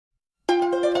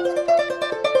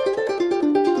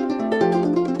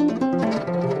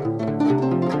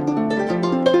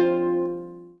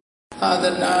သာသ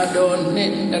နာတော်နှ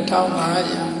စ်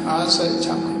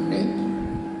2556ခုနှစ်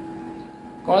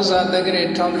ကောဇာတက္ကရာ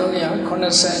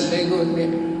1384ခုနှ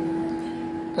စ်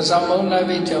ကစားမုံလာ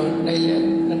ပြီကျော်2ရက်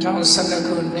2012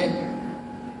ခုနှစ်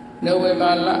နိုဝင်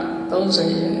ဘာလ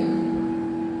30ရက်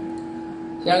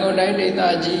ရန်ကုန်တိုင်းဒေသ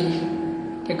ကြီး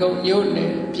တကုံမြို့န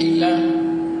ယ်ပြည်လန်း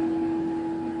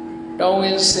တော်ဝ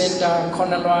င်စင်တာ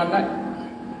9လွာ၌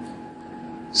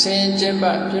ဆင်ကျင်းပ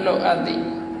ပြုလုပ်အပ်သည်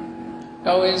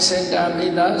တော်ဝင်စင်တာမိ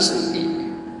သားစု၏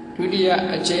ဒုတိယ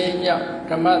အကြိမ်မြောက်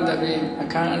ဓမ္မသဘင်အ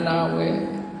ခမ်းအနားဝယ်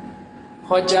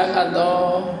ဟောကြားအပ်သော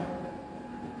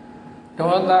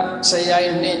ဒေါသစရို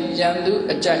က်နှင့်ရန်သူ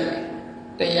အကြိုက်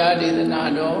တရားဒေသနာ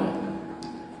တော်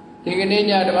ဒီကနေ့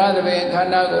ညဓမ္မသဘင်အခမ်း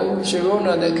အနားကိုရွှေဘုန်း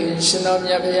တော်သခင်ရှင်တော်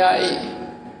မြတ်ဘုရား၏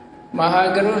မဟာ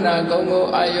ကရုဏာဂုဏ်ကို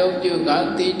အာရုံပြုက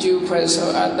တိကျူဖွဲ့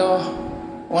ဆိုအပ်သော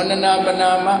ဝန္ဒနာပ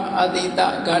နာမအတိတ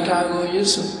ဂါထာကိုရွတ်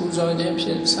ဆိုပူဇော်ခြင်းဖြ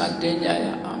င့်စတင်ကြရ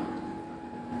အောင်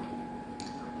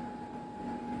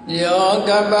ယောက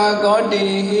ပကောတိ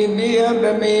ဟိပိယပ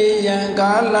မေယံ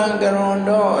ကာလံကရွန်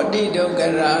တောအတိဒုက္ခ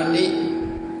ရာနိ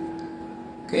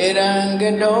ကေရံက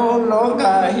တောလောက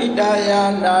ဟိတယ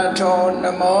နာထောန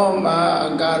မောမာ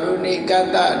ကာရုဏိက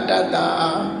တတတ္တ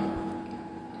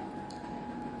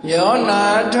ယောနာ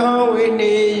ထောဝိ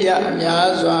နိယမြာ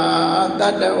စွာတ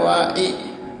တ္တဝါဤ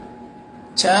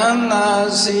ချမ်းသာ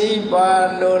စီးပွား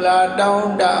လိုလားတော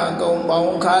င်းတဂုံပေါ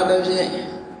င်းခါသဖြင့်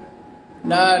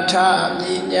နာထမြ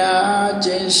ညာခြ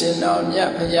င်းရှင်တော်မြ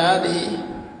တ်ဖရာသည်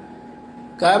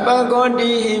ကပ္ပကော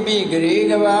တိဟိပိဂရေ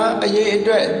ကဘာအရေးအ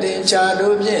တွက်သင်္ချာ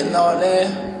တို့ဖြင့်တော်လဲ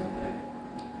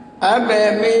အဘေ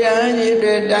မေယံရည်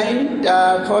တွေတိုင်းတာ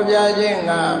ဖော်ပြခြင်း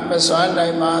ကမစွမ်းနို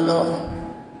င်ပါသော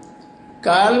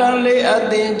ကာလလေးအ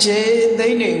သင်ချေသိ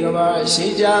မ့်နေကဘာရှိ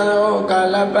ကြသောကာ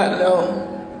လပတ်လုံး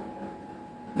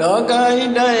လောကဟိ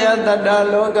တယတတ္တ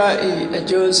လောကဤအ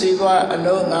ကျိုးစီးပွားအ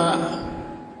လုံးငါ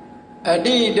အ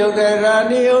တိဒုက္ခရာ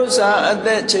နိဥ္စာအသ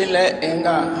က်ချေလက်အင်္ဂ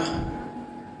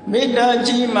မေတ္တာ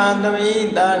ကြီးမှသမိ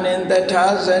တာနှင့်တထာ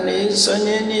ဇနီဆွည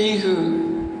င်းကြီးဟု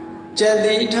ကျက်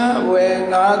တိထဝေ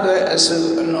ငါးသွဲအစု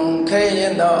အလုံးခဲရ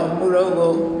င်တော်မူတော်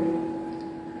ကို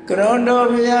ကရုဏာတော်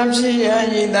ဘုရားဖြစ်ရန်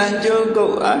ဤတန်ကြိုးကု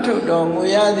တ်အထုတော်မူ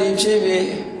ရသည်ဖြစ်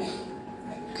၍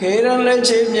ခေရလက်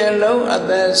ချေမျက်လုံးအ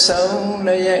သက်ဆုံးလ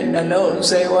ည်းရဲ့နှလုံး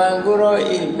စေဝံကိုရော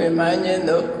ဤပင်မညင်း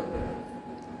တို့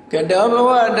ကတောဘ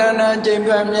ဝဒါနကျင့်ဖ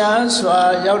တ်များစွာ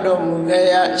ရောက်တော်မူခဲ့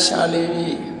ရရှာလိမ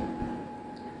ည်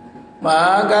မ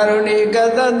ဟာကရုဏီက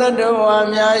တတ္တဝါ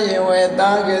များရင်ဝေ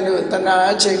သားကဲ့သို့တနာ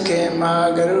ချစ်ခင်မဟာ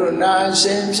ကရုဏာရှ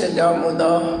င်ဖြစ်တော်မူ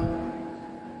သော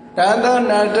တသ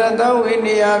နာတသဝိန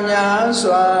ည်းများ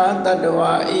စွာတတ္တ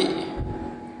ဝါဤ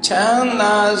ချမ်း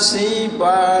သာစီး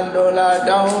ပွားလိုလား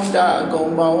တောင်းတဂုံ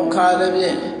ပေါင်းခါသဖြ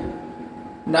င့်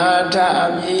နာထအ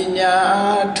မြညာ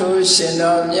ထိုးရှင်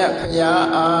တော်မြတ်ဖရာ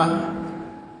အား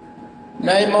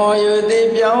နိုင်မောယူသည်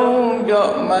ပြောင်း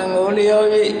ပြော့မန်ကိုလျော်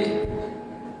၍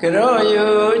ကရောယူ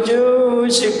ကျူး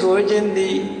ရှိကိုခြင်းသ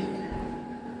ည်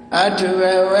အထုဝ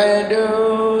ဝေတု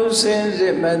စင်စ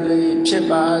စ်မသွေဖြစ်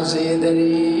ပါစေတ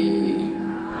ည်း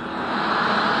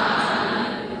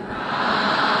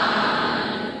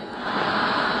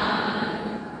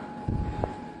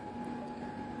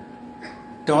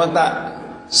ဒေါသ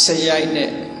စရိုက်နဲ့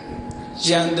ရ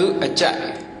န်သူအကြိုက်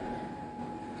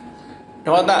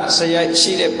ဒေါသစရိုက်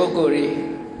ရှိတဲ့ပုဂ္ဂိုလ်တွေ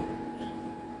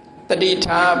တတိ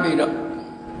ထားပြီးတော့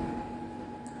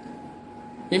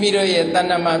မိမိတို့ရဲ့တဏ္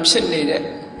ဍမှာဖြစ်နေတဲ့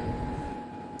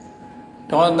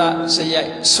ဒေါသစရို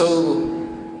က်ဆိုးကို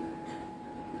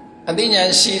အသိဉာ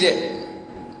ဏ်ရှိတဲ့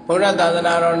ဘုရားသာသ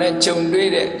နာတော်နဲ့ဂျုံတွေ့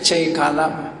တဲ့အချိန်ခါလာ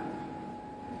မှာ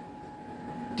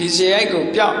ဒီစရိုက်ကို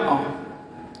ပျောက်အောင်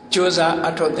ကြိုးစား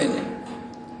အထောက်တင်တယ်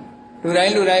လူတို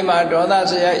င်းမှာဒေါသ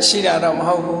စရိုက်ရှိတာတော့မ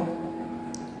ဟုတ်ဘူး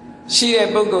ရှိတဲ့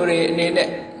ပုဂ္ဂိုလ်တွေအနေနဲ့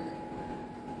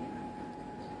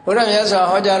ဘုရားမြတ်စွာ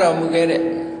ဟောကြားတော်မူခဲ့တဲ့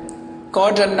ကော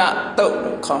ဋနတုတ်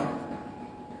လို့ခေါ်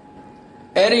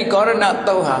အဲ့ဒီကောဋန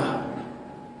တုတ်ဟာ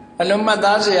အလုံးမ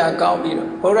သားစရာကောင်းပြီးတော့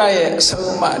ဘုရားရဲ့အဆုံး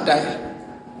အမအတိုင်း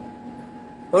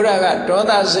ဘုရားကဒေါ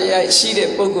သစရိုက်ရှိတဲ့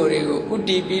ပုဂ္ဂိုလ်တွေကိုဥ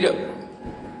တည်ပြီးတော့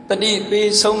တတိပေး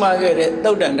ဆုံးမခဲ့တဲ့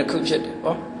တုတ်တန်တစ်ခုဖြစ်တယ်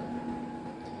ဟော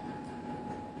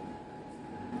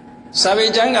စာပေ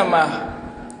ကျမ်းကမှာ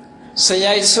စ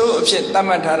ရိုက်ဆိုးအဖြစ်သတ်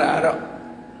မှတ်ထားတာတော့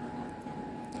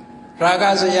ရာ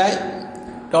ဂစရိုက်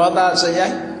ဒေါသစရို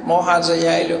က်မောဟစ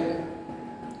ရိုက်လို့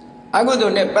အကုသို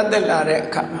လ်နဲ့ပတ်သက်လာတဲ့အ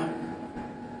ခါ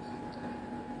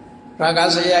မှာရာဂ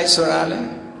စရိုက်ဆိုတာလေ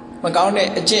မကောင်းတဲ့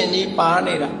အကျင့်ကြီးပါ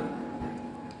နေတာ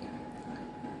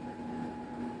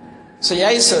စ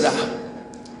ရိုက်ဆိုတာ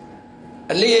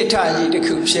အလေးအထားကြီးတစ်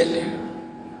ခုဖြစ်တယ်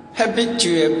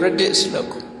habitual practice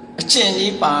လို့အကျင့်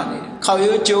ကြီးပါနေတယ်ခေါ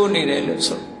ရိုးကျိုးနေတယ်လို့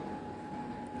ဆို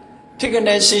ဖြစ်က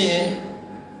နေရှိရင်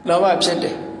လောဘဖြစ်တ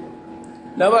ယ်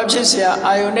လောဘဖြစ်เสีย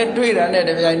အာယုန်နဲ့တွေ့တာနဲ့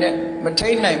တပြိုင်နက်မထိ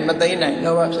န်နိုင်မသိမ့်နိုင်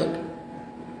လောဘဖြစ်တယ်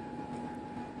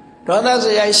ဒေါသစ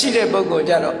ရိုက်ရှိတဲ့ပုဂ္ဂိုလ်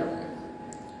ကြတော့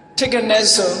ဖြစ်ကနေ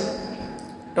ဆို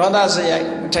ဒေါသစရိုက်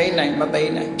မထိန်နိုင်မသိ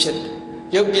မ့်နိုင်ဖြစ်တယ်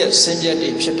ရုပ်ပြက်ဆင်းရဲတွေ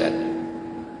ဖြစ်တတ်တယ်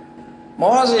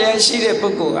မောဟစရိုက်ရှိတဲ့ပု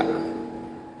ဂ္ဂိုလ်က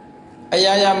အ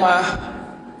ရာရာမှာ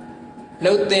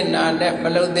လှုပ်တဲ့နာနဲ့မ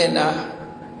လှုပ်တဲ့နာ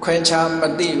ခွဲခြားမ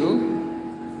သိဘူး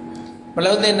မ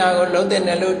လှုပ်တဲ့နာကိုလှုပ်တဲ့န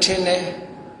ယ်လို့ထင်တယ်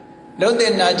လှုပ်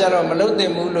တဲ့နာကြတော့မလှုပ်တဲ့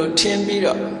မူလို့ထင်ပြီး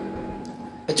တော့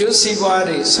အကျိုးစီးပွား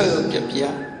တွေဆုပ်ပြပြ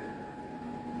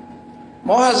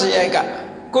မောဟစရိုက်က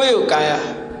ကိုယ်ယုတ်ကာယ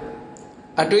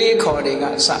အတွေးခေါ်တွေက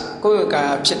စကိုယ်ယုတ်ကာယ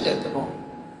ဖြစ်တဲ့သဘော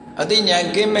အသိဉာဏ်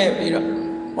ကင်းမဲ့ပြီးတော့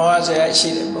မောဟစရိုက်ရှိ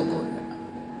တဲ့ပုဂ္ဂိုလ်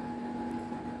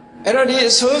အဲ့တော့ဒီ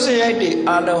အဆိုးစရိုက်တွေ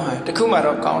အားလုံးဟာတခုမှ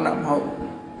တော့ကောင်းတာမဟုတ်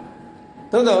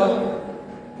သို့တော့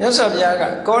မြတ်စွာဘုရားက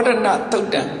ကောဒနသုတ်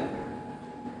တံ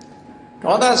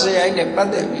ဒေါသစရိုက်နဲ့ပတ်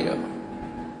သက်ပြီးတော့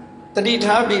တတိ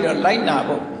ထားပြီးတော့လိုက်နာ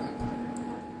ဖို့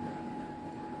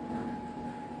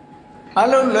အ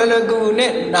လုံးလွယ်လွယ်ကူကူ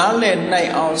နဲ့နားလည်နိုင်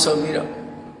အောင်ဆိုပြီးတော့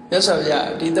မြတ်စွာဘုရား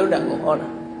ဒီသုတ်တံကိုဟောတာ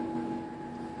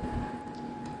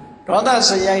ဒေါသစ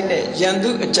ရိုက်နဲ့ယန္တု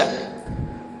အကြိုက်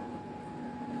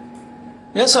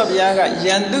မြတ်စွာဘုရားကယ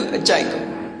န္တုအကြိုက်ကို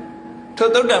ထို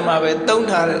သုတ်တံမှာပဲသုံး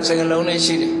ထားတဲ့စကားလုံးလေး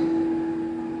ရှိတယ်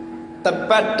တပ္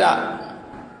ပတ္တ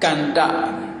ကန္တ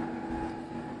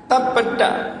တပ္ပ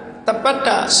တ္တ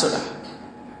ဆိုတာ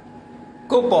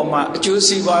ကိုယ့်ပေါ်မှာအကျိုး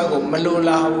စီးပွားကိုမလို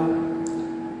လားဘူး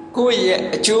ကိုယ့်ရဲ့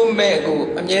အကျိုးမဲ့ကို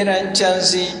အမြဲတမ်းကြံ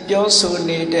စည်ပြောဆို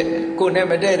နေတဲ့ကိုယ်နဲ့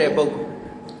မတည့်တဲ့ပုဂ္ဂိုလ်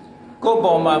ကိုယ့်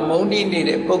ပေါ်မှာမုန်းတိနေ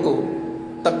တဲ့ပုဂ္ဂိုလ်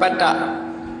တပ္ပတ္တ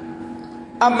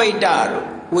အမိတ္တတို့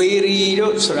ဝေရီ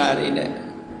တို့ဆိုတာတွေနဲ့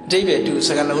အဓိပ္ပာယ်တူစ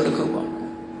ကားလုံးတစ်ခုပေါ့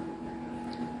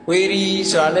ဝေရီ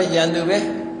ဆိုတာလည်းယန္တုပဲ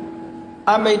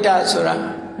အမိတ္တဆိုတာ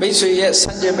မိတ်ဆွေရဲ့ဆ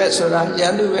န့်ကျင်ဘက်ဆိုတာယ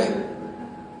န္တုပဲ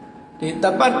ဒီတ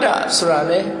ပ္ပတ္တဆိုတာ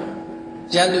လည်း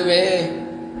ယန္တုပဲ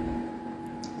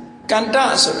ကန္တ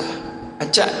ဆိုတာအ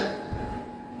ကြိုက်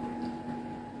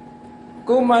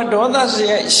ကိုယ်မှာဒေါသစ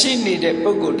ရိုက်ရှိနေတဲ့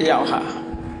ပုဂ္ဂိုလ်တယောက်ဟာ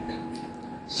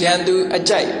ယန္တုအ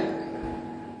ကြိုက်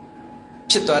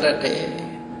ဖြစ်သွားတတ်တယ်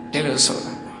ဒီလိုဆို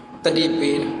တာတတိ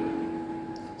ပေးတာ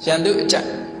ယန္တုအကြိုက်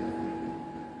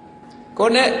ကို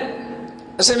ယ်နဲ့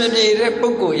အစမပြေတဲ့ပု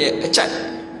ဂ္ဂိုလ်ရဲ့အကြိုက်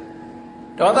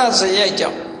ဒေါသစရိုက်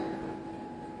ကြောင့်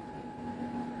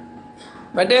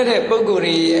မတည့်တဲ့ပုဂ္ဂို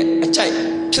လ်ရဲ့အကြိုက်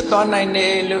ဖြစ်သွားနိုင်တ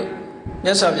ယ်လို့မြ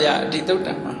တ်စွာဘုရားဒီသုတ်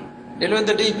တံမှာဒီလိုတ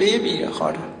တိပေးပြီးတော့ဟော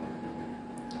တာ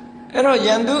အဲ့တော့ယ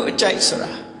န္တုအကြိုက်ဆို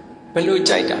တာဘယ်လို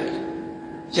ကြိုက်တာလဲ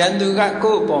ယန္တုက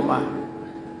ကိုယ့်အပေါ်မှာ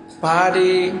ဘာ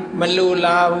တွေမလို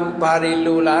လားဘူးဘာတွေ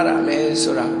လိုလားတာလဲ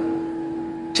ဆိုတာ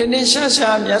ထင်ထင်ရှား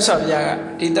ရှားမြတ်စွာဘုရားက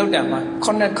ဒီသုတ်တံမှာ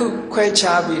9ခုခွဲ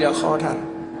ခြားပြီးတော့ဟောထားတာ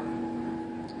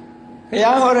ဘု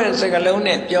ရားဟောတဲ့စကားလုံး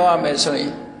နဲ့ပြောရမယ်ဆိုရ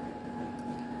င်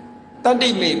တတ္တိ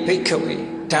မေဘိက္ခဝေ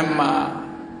ဓမ္မာ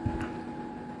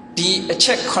ဒီအချ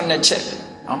က်9ချက်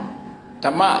နော်ဓ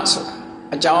မ္မဆိုတာ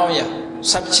အကြောင်းအရာ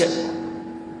subject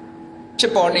ဖြ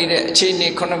စ်ပေါ်နေတဲ့အခြေအနေ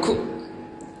9ခု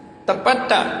တပ္ပတ္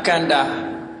တကန္တာ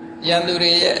ယန္တု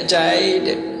တွေရဲ့အကြိုက်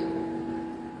တဲ့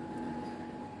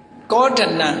ကောဒ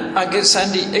နံအဂစ္စန္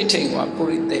တိအိဋ္ဌိဝပု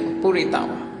ရိတေပုရိတံ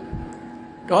ဝ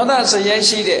ဒေါသစရိုက်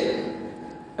ရှိတဲ့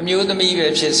အမျိုးသမီးပဲ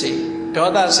ဖြစ်စေဒေါ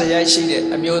သစရိုက်ရှိတဲ့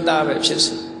အမျိုးသားပဲဖြစ်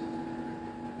စေ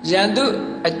ယန္တု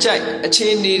အကြိုက်အခြေ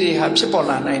အနေတွေဟာဖြစ်ပေါ်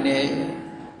လာနိုင်တယ်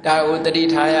ဒါကိုတတိ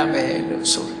ထားရမယ်လို့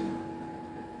ဆိုတယ်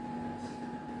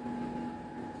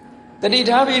တတိ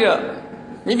ထားပြီးတော့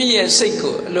မိမိရဲ့စိတ်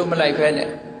ကိုအလိုမလိုက်ဖဲနဲ့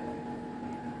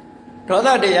ဒေါသ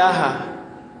တရားဟာ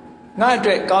ငါ့အ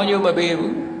တွက်ကောင်းကျိုးမပေး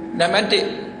ဘူးနံပါတ်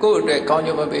1ကိုယ့်အတွက်ကောင်း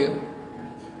ကျိုးမပေးဘူး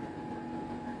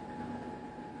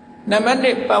နံပါတ်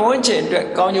2ပတ်ဝန်းကျင်အတွက်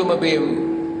ကောင်းကျိုးမပေးဘူး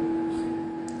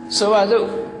ဆိုပါစို့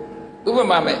ဥပ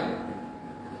မာမဲ့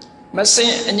မစ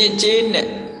င်အညစ်ကြေးနဲ့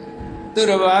သူ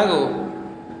တစ်ပါးကို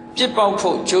ပြစ်ပေါက်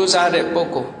ဖို့ကြိုးစားတဲ့ပု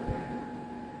ဂ္ဂိုလ်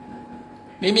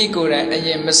မိမိကိုယ်တိုင်အရ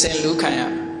င်မစင်လူခံရ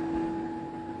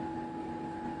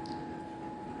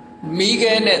မိ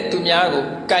ခဲနဲ့သူများကို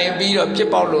ကင်ပြီးတော့ပြစ်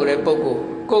ပေါက်လို့တဲ့ပုဂ္ဂိုလ်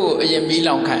ကိုယ့်ကိုအရင်မီး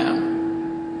လောင်ခံရ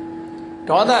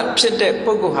ဒေါသဖြစ်တဲ့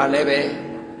ပုဂ္ဂိုလ်ဟာလည်းပဲ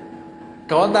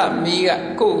ဒေါသမီးက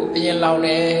ကိုယ့်ကိုအရင်လောင်တ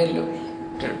ယ်လို့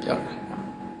ပြော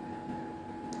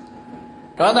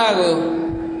တာဒေါသကို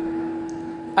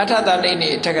အထသလိနေ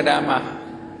ထက္ကတာမှာ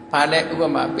ဘာနဲ့ဥပ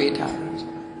မာပေးထား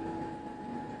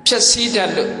ဖြစ်စည်းတ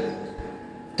တ်လို့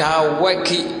ဒါဝက်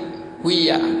ခိဝိ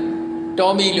ယ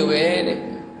တော်မီလိုပဲတဲ့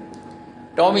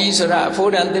တော်မီဆိုတာအ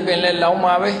ဖိုးတန်သစ်ပင်လဲလောင်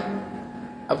မှာပဲ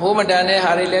အဖိုးမတန်တဲ့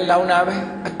ဟာတွေလဲလောင်တာပဲ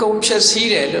အကုန်ဖြစ်စည်း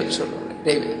တယ်လို့ဆိုလို့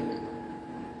ဒိဗေ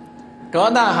ဒေါ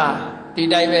သဟာဒီ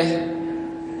တိုင်းပဲ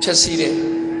ဖြစ်စည်းတယ်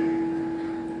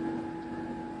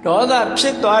ဒေါသဖြ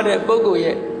စ်သွားတဲ့ပုဂ္ဂိုလ်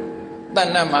ရဲ့တဏ္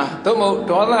ဍမှာသို့မဟုတ်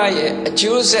ဒေါသရဲ့အ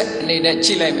ကျိုးဆက်အနေနဲ့ကြ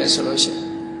ည့်လိုက်မယ်ဆိုလို့ရှိရင်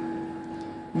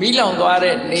မိလောင်သွား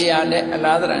တဲ့နေရာနဲ့အ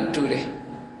လားတရတူတယ်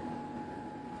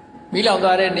မိလောင်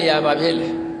သွားတဲ့နေရာဘာဖြစ်လဲ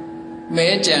မဲ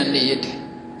ကြံနေရတယ်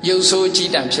ရုပ်ဆိုး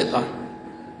ကြီးတံဖြစ်သွား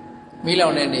မိလော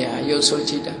င်တဲ့နေရာရုပ်ဆိုး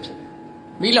ကြီးတံဖြစ်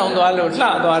မိလောင်သွားလို့လှ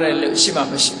သွားတယ်လို့ရှိမှ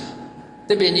မရှိဘူးတ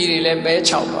စ်ပင်ကြီးတွေလည်းမဲ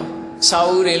ချောက်သွားစာ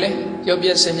အုပ်တွေလည်းရုပ်ပြ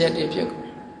က်စင်မြက်တွေဖြစ်ကုန်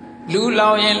လူလော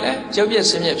င်ရင်လည်းရုပ်ပြက်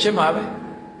စင်မြက်ဖြစ်မှာပဲ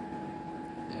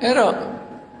အဲ့တော့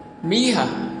မိဟာ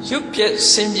ရုပ်ပြက်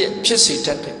စင်မြက်ဖြစ်စေတ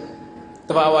တ်တယ်သ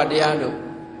ဘာဝတရားလို့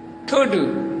ထို့တူ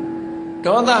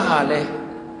ဒေါသဟာလည်း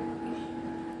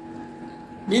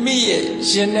မိမိရဲ့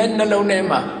ရင်ထဲနှလုံးထဲ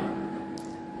မှာ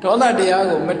ဒေါသတရား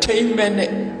ကိုမထိမ့်မဲ့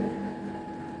နဲ့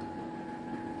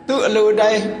သူ့အလို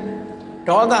တိုင်း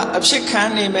ဒေါသအဖြစ်ခံ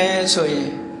နေမယ်ဆိုရ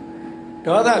င်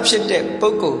ဒေါသဖြစ်တဲ့ပု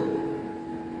ဂ္ဂိုလ်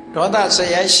ဒေါသဇ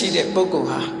ယရှိတဲ့ပုဂ္ဂိုလ်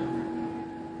ဟာ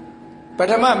ပ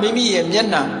ထမမိမိရဲ့မျက်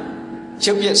နှာ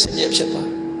ရုပ်ပြက်စင်ပြက်ဖြစ်သွား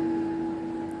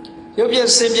ရုပ်ပြက်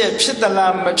စင်ပြက်ဖြစ်သ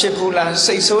လားမဖြစ်ဘူးလား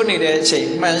စိတ်ဆိုးနေတဲ့အချိန်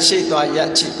မှန်ရှိသွားရ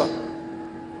ချစ်ပေါ့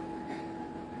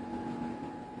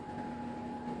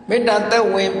မေတ္တာသက်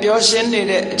ဝင်ပျော်ရွှင်နေ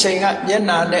တဲ့အချိန်ကမျက်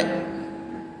နှာနဲ့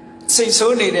စိတ်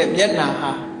ဆိုးနေတဲ့မျက်နှာ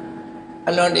ဟာ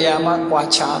အလွန်တရာမှကွာ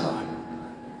ခြားသွား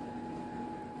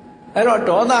အဲ့တော့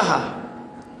ဒေါသဟာ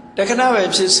တခဏပဲ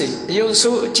ဖြစ်စေအယု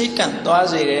ဆိုးအကြည့်တန်သွား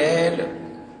စေတယ်လို့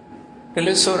ဒီ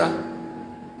လိုဆိုတာ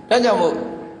ဒါကြောင့်မို့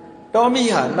တောမိ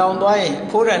ဟာလောင်သွားရင်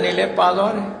ဖိုးရံနေလဲပါ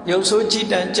သွားတယ်ရုပ်ဆိုးကြည်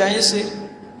တန်ကြံရစေ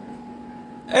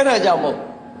အဲ့ဒါကြောင့်မို့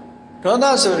ဒေါသ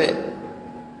ဆိုတဲ့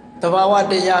သဘာဝ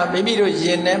တရားမိမိတို့ရ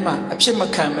င်ထဲမှာအဖြစ်မ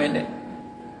ခံမဲနဲ့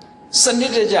စန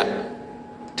စ်တကျ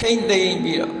ထိမ့်သိမ့်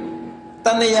ပြီးတော့တ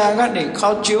ဏှာကနေ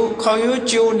ခေါရိုး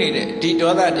ကျိုးနေတဲ့ဒီ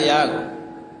ဒေါသတရားကို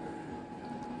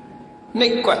နှိ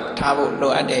ပ်ကွက်ထားဖို့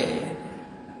လိုအပ်တယ်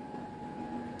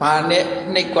။ဘာနဲ့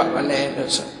နှိပ်ကွက်မလဲ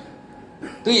လို့ဆို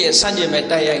သူရဲ့စัจ jin မဲ့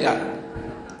တိုက်ရိုက်က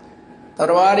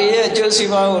တော်ရည်ရဲ့အကျိုးစီး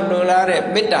ပွားကိုလိုလားတဲ့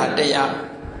မေတ္တာတရား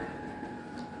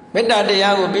မေတ္တာတ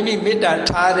ရားကိုမိမိမေတ္တာ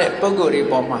ထားတဲ့ပုဂ္ဂိုလ်တွေ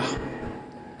ပေါ်မှာ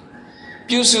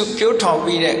ပြုစုပြိုးထောင်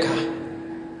ပြီးတဲ့အခါ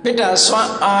မေတ္တာစွ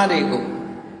မ်းအားတွေကို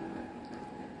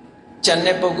ကျန်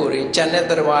တဲ့ပုဂ္ဂိုလ်တွေကျန်တဲ့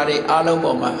တရားတွေအားလုံး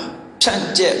ပေါ်မှာဖြန့်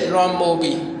ကျက်လွှမ်းမိုး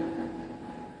ပြီး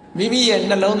မိမိရဲ့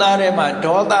နှလုံးသားထဲမှာ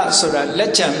ဒေါသဆိုတာလ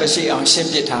က်ချံမရှိအောင်ရှင်း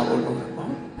ပစ်ထားဖို့လိုတယ်ပေါ့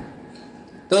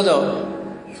သို့တော့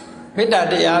မေတ္တာ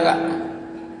တရားက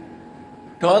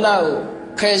ဒေါသကို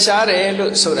ဖယ်ရှားတယ်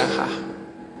လို့ဆိုတာဟာ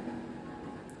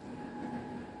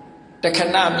တခ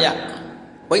ဏမြ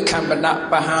ဝိက္ခမန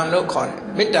ပဟံလို့ခေါ်တယ်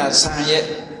မေတ္တာဆံရဲ့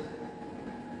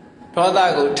ဒေါသ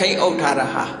ကိုထိမ့်အုပ်ထားတာ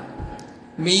ဟာ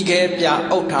မိခဲပြ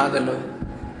အုပ်ထားသလို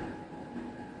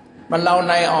မလောင်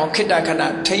နိုင်အောင်ခိတ္တခဏ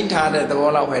ထိမ့်ထားတဲ့သဘော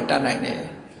လောက်ပဲတတ်နိုင်တယ်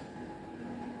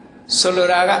ဆိုလို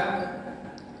တာက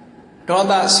ဒေါ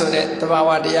သဆိုတဲ့သဘာဝ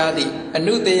တရားသည်အ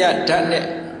နုတ္တယဓာတ်နဲ့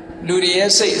လူတွေ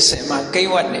ရဲ့စိတ်အစဉ်မှာကိ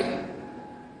န်းဝတ်နေ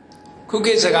ခု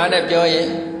ခေတ်စကားနဲ့ပြောရင်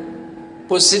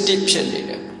positive ဖြစ်နေ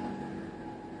တယ်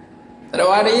တ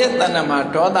ရားတွေရဲ့တဏ္ဍမှာ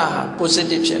ဒေါသဟာ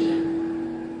positive ဖြစ်နေ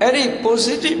အဲ့ဒီ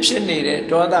positive ဖြစ်နေတဲ့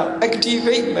ဒေါသ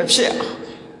activate မဖြစ်အောင်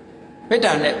မေတ္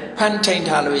တာနဲ့ဖန်ထိန်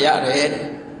ထားလို့ရတယ်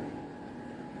တဲ့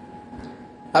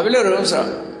ဘာဖြစ်လို့လဲဆိုတော့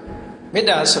မေတ္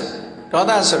တာဆိုဒေါ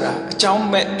သဆိုတာအကြောင်း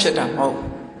မဲ့ဖြစ်တာမဟုတ်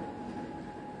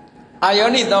အာယော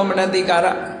နိသောမနတိကာရ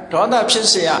ဒေါသဖြစ်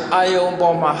เสียအာယုံ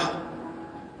ပေါ်မှာ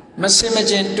မစင်မ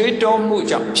ကျင်တွေးတောမှု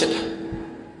ကြောင့်ဖြစ်တာ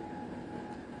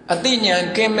အတိညာဉ်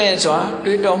ကင်းမဲ့စွာ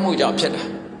တွေးတောမှုကြောင့်ဖြစ်တာ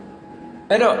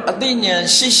အဲ့တော့အတိညာဉ်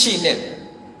ရှိနဲ့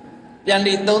ပြန်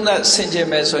ပြီးသုံးသပ်ဆင်ခြင်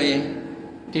မယ်ဆိုရင်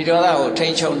ဒီဒေါသကိုထိ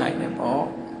န်းချုပ်နိုင်တယ်ပေါ့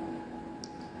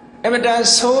အမတန်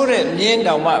ဆိုးတဲ့မြင်း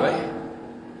တောင်မှပဲ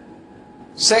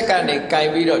စက်ကနေကြိုင်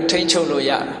ပြီးတော့ထိန်းချုပ်လို့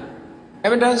ရတာအ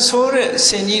မတန်ဆိုးတဲ့ဆ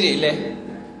င်ကြီးတွေလည်း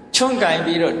ချွန့်ကြိုင်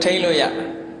ပြီးတော့ထိန်းလို့ရ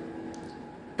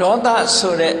ဒေါသ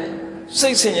ဆိုတဲ့စိ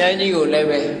တ်ဆင်ရိုင်းကြီးကိုလည်း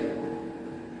ပဲ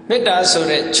မေတ္တာဆို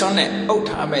တဲ့ချွန်းနဲ့အုပ်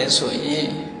ထားမယ်ဆိုရင်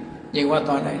ငြိမ်ဝတ်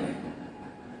သွားနိုင်တယ်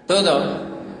သို့တော့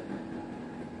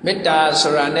မေတ္တာ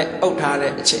ဆိုတာနဲ့အုပ်ထား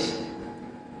တဲ့အချိန်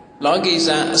လောကီ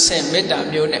ဇံအဆင့်မေတ္တာ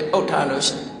မျိုးနဲ့အုပ်ထားလို့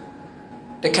ရှိရင်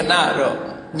တခဏတော့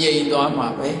ငြိမ်သွားမှာ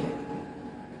ပဲ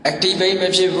activate မ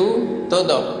ဖြစ်ဘူးသို့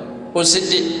တော့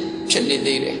positive ဖြစ်နေ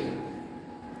သေးတယ်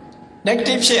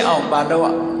negative ဖြစ်အောင်ဘာ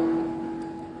လို့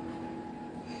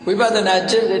ဝိပဿနာ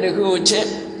ကျင့်တဲ့တစ်ခုကိုကျ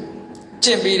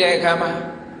င့်ပြီးတဲ့အခါမှာ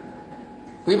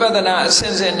ဝိပဿနာအစ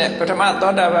ဉ်စဉ်နဲ့ပထမ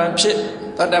သောတာပန်ဖြစ်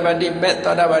သောတာပတိမဲ့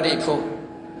သောတာပတိဖို့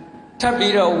ထပ်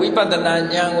ပြီးတော့ဝိပဿနာ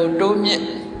ဉာဏ်ကိုတိုးမြင့်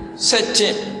ဆက်ကျ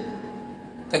င့်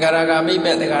သဂရဂါမိ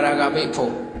မဲ့သဂရဂါမိ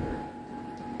ဖို့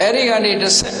အဲ့ဒီကနေတ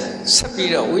စ်ဆက်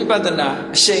ပြီးတော့ဝိပဿနာ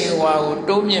အရှိန်အဝါကို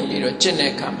တိုးမြင့်ပြီးတော့ကျင့်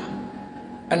တဲ့အခါမှာ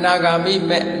အနာဂါမိ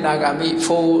မဲ့အနာဂါမိ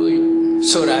ဖို့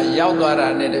ဆိုတာရောက်သွားတာ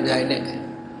နဲ့တပြိုင်နက်တ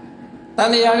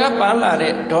ဏှာကပန်းလာ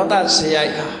တဲ့ဒေါသဇယို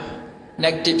က်ဟာ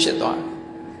negative ဖြစ်သွားတယ်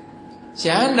ယ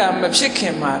ဟန္တာမဖြစ်ခ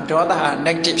င်မှာဒေါသဟာ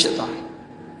negative ဖြစ်သွားတယ်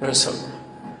လို့ဆို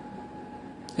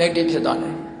negative ဖြစ်သွားတ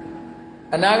ယ်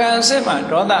အနာဂတ်အစစ်မှာ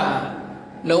ဒေါသဟာ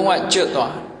လုံးဝကျွတ်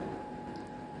သွား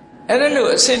အဲ့ဒါလို့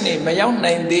အစစ်နေမရောက်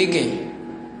နိုင်သေးခင်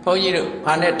ဘုန်းကြီးတို့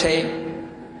ဘာနဲ့ထိန်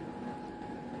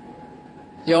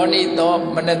ယောနိသော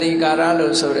မနတိကာရ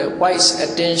လို့ဆိုတဲ့ wise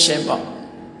attention ပေါ့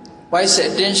wise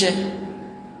attention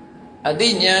အသိ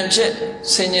ဉာဏ်ဖြင့်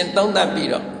ဆင်ញင်သုံးသပ်ပြီး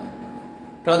တော့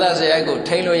ဒေါသဇယိုက်ကို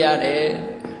ထိန်းလို့ရတယ်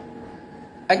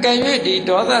အကယ်၍ဒီ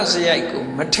ဒေါသဇယိုက်ကို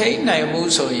မထိန်းနိုင်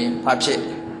ဘူးဆိုရင်ဘာဖြစ်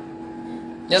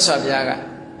မြတ်စွာဘုရားက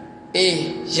အေး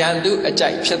ရန်သူအကြို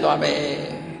က်ဖြစ်သွားမယ်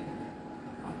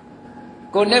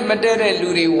ကိုနဲ့မတည့်တဲ့လူ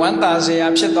တွေဝမ်းသာစရာ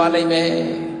ဖြစ်သွားလိမ့်မယ်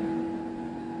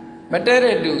မတည့်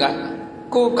တဲ့လူက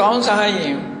ကိုကောင်းစားရ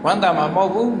င်ဝမ်းသာမှာမဟု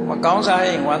တ်ဘူးမကောင်းစားရ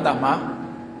င်ဝမ်းသာမှာ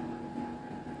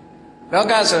လော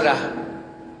ကဆိုတာ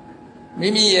မိ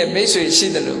မိရဲ့မိတ်ဆွေရှိ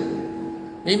တယ်လို့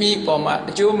မိမိပေါ်မှာ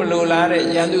အကျိုးမလိုလားတဲ့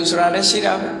ရန်သူဆိုတာလည်းရှိ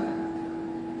တာပဲ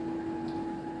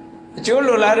အကျိုး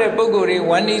လိုလားတဲ့ပုဂ္ဂိုလ်တွေ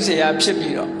ဝမ်းနည်းစရာဖြစ်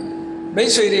ပြီးတော့မိ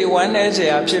တ်ဆွေတွေဝမ်းနည်းစ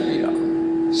ရာဖြစ်ပြီးတော့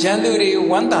ရန်သူတွေ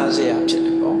ဝမ်းသာစရာဖြစ်တ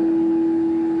ယ်ပေါ့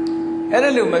အဲ့ဒါ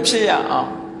လို့မဖြစ်ရအောင်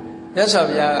မြတ်စွာ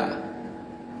ဘုရားက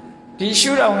ဒီ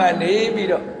ရှုထောင့်ကနေပြီး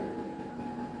တော့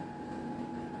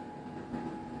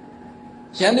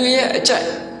ရန်သူရဲ့အကြိုက်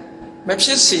မဖြ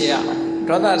စ်စေရအောင်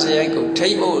ဒေါသဇယိုက်ကိုထိ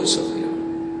မ့်ဖို့ဆိုပြီး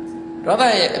တော့ဒေါ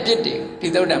သရဲ့အပြစ်တွေဒီ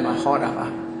သုဒ္ဓံမှာဟောတာပါ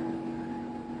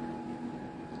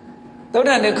သုဒ္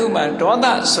ဓံတစ်ခုမှာဒေါသ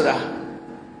ဆိုတာ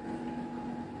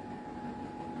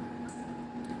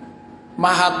မ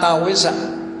ဟာတဝိဇ္ဇ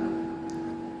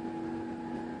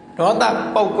ဒေါသ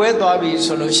ပေါက်ကွဲသွားပြီ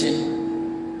ဆိုလို့ရှိရင်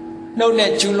နှုတ်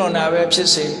နဲ့ကျူးလွန်တာပဲဖြစ်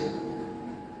စေ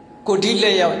ကိုယ်ဒီလ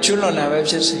က်ရောက်ကျူးလွန်တာပဲ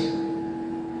ဖြစ်စေ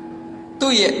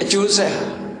သူ့ရဲ့အကျိုးဆက်ဟာ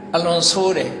အလွန်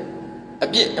ဆိုးတယ်အ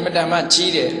ပြစ်အမတန်မှ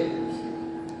ကြီးတယ်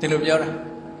ဒီလိုပြောတာ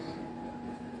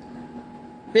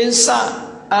ပိစ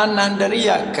အာနန္ဒရိယ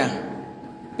ကံ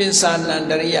ပိစာနန္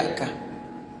ဒရိယကံ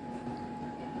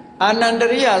အာနန္ဒ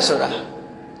ရိယဆိုတာ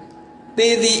သေ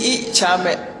သည်ဤချား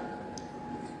မဲ့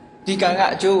ဒီကံက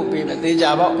အကျိုးကိုပေးမယ်သေချာ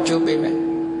ပေါ့အကျိုးပေးမယ်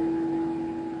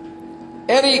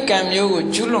အဲ့ဒီကံမျိုးကို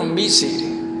ကျူးလွန်မိစေတ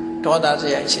ယ်ဒေါသဇ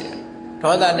ယိုက်ရှိတယ်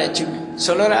ဒေါသနဲ့ကျူး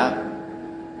ဆိုလိုတာ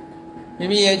မိ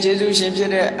မိရဲ့ကျေးဇူးရှင်ဖြ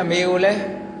စ်တဲ့အမေကိုလည်း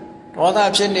ဒေါသ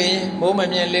ဖြစ်နေရင်မိုးမ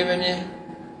မြင်လေးမမြင်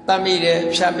တတ်မိတယ်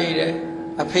ဖြတ်မိတယ်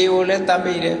အဖေကိုလည်းတတ်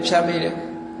မိတယ်ဖြတ်မိတယ်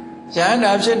ယဟန္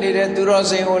တာဖြစ်နေတဲ့သူတော်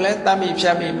စင်ကိုလည်းတတ်မိဖြ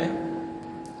တ်မိမယ်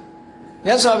မြ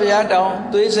တ်စွာဘုရားတောင်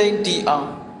သွေးစိမ့်တီအောင်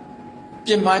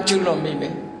ပြစ်မှားကျူးလွန်မိမ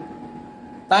ယ်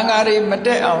တန်ဃာတွေမတ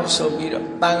က်အောင်ဆိုပြီးတော့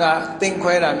တန်ဃာသင်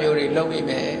ခွဲတာမျိုးတွေလုပ်မိ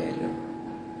မယ်လို့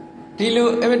ဒီလို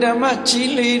အမြဲတမ်း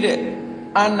ကြီးလေးတဲ့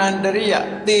အာနန္ဒရိယ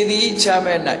သေသည်ချ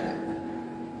မဲ့၌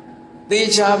သေ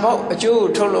ချာပေါက်အကျိုးကို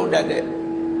ထုတ်လုပ်တတ်တဲ့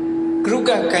ဂရုက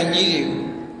ကံကြီးတွေကို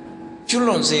ကျွ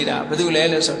လွန်စေတာဘာလို့လဲ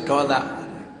လို့ဆိုဒေါသဒါ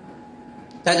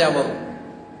ကြောင့်မို့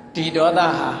ဒီဒေါသ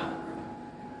ဟာ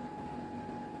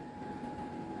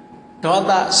ဒေါ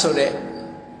သဆိုတဲ့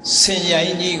ဆင်ရို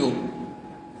င်းကြီးကို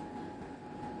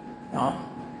နော်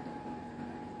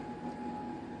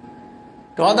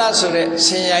ဒေါသဆိုတဲ့ဆ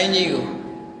င်ရိုင်းကြီးကို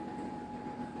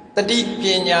တတိပ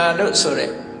ညာတို့ဆိုတဲ့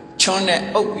ချွန်းနဲ့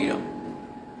အုပ်ပြီးတော့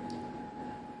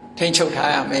ထိန်းချုပ်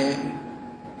ထားရမယ်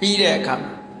ပြီးတဲ့အခါ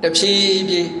တဖြည်း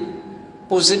ဖြည်း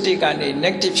positive ကနေ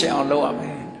negative ဖြစ်အောင်လုပ်ရမ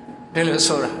ယ်ဒီလို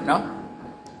ဆိုတာเนาะ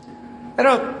အဲ့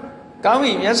တော့ကောင်း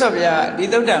ပြီမြတ်စွာဘုရားဒီ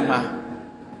သုဒ္ဓံမှာ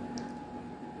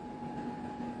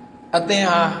အသင်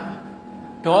ဟာ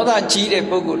ဒေါသကြီးတဲ့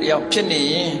ပုဂ္ဂိုလ်တယောက်ဖြစ်နေ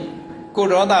ရင်ကို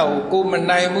ဒေါသကိုကိုမ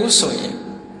နိုင်ဘူးဆိုရင်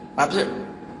ဘာဖြစ်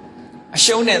အ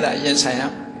ရှုံးနဲ့သာရင်ဆိုင်ရ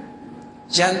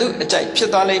ရန်သူအကြိုက်ဖြစ်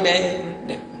သွားလိမ့်မယ်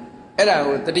တဲ့အဲ့ဒါ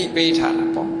ကိုသတိပေးထားတာ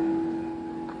ပေါ့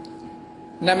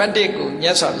နံပါတ်1ကိုမြ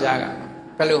တ်စွာဘုရားက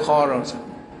ဘယ်လိုဟောတော့ဆို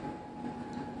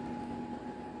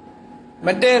မ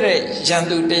တည့်တဲ့ရန်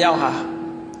သူတယောက်ဟာ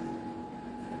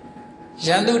ရ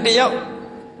န်သူတယောက်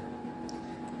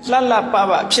လှလှပ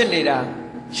ပဖြစ်နေတာ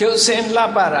ရုပ်ဆင်းလှ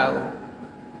ပတာကို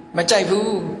မကြိုက်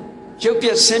ဘူးရုပ်ပြ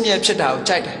က်ဆင်းရဲဖြစ်တာကို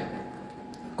ကြိုက်တယ်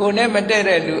ကိုယ်နဲ့မတည့်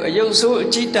တဲ့လူအယုတ်ဆိုးအ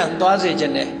ကြည့်တန်သွားစေခြ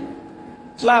င်းနဲ့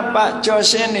လှပကြော်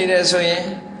ရှင်းနေတယ်ဆိုရင်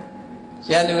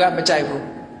ရန်သူကမကြိုက်ဘူး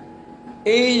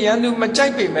အေးရန်သူမကြို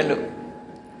က်ပေမဲ့လို့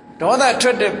ဒေါသထွ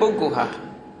က်တဲ့ပုဂ္ဂိုလ်ဟာ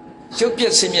ရုပ်ပြ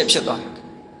က်ဆင်းရဲဖြစ်သွားတယ်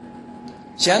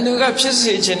ရန်သူကဖြစ်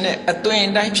စေခြင်းနဲ့အသွင်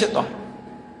အတိုင်းဖြစ်သွား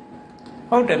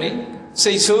ဟုတ်တယ်လေ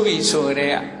စိတ်ဆိုးပြီဆိုကြတဲ့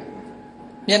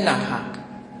မျက်နှာဟာ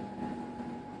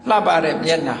လှပတဲ့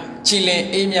မျက်နှာကြည်လင်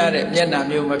အေးမြတဲ့မျက်နှာ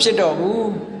မျိုးမဖြစ်တော့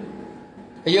ဘူး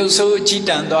အယုတ်ဆိုးအကြည်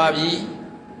တန်သွားပြီ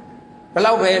ဘ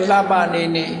လောက်ပဲလှပနေ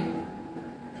နေ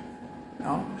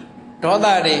ဒေါသ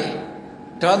တွေ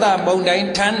ဒေါသပုံတိုင်း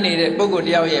ထမ်းနေတဲ့ပုဂ္ဂိုလ်တ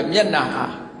ယောက်ရဲ့မျက်နှာဟာ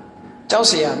ကြောက်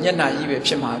เสียမျက်နှာကြီးပဲ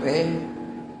ဖြစ်မှာပဲ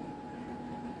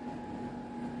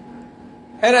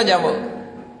အဲ့ဒါကြောင့်မို့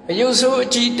အယုဆိုးအ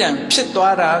ကြီးတန်းဖြစ်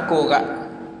သွားတာကိုက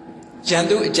ရန်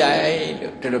သူအကြိုက်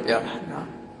လို့ဒီလိုပြောတာနော်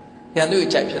ရန်သူအ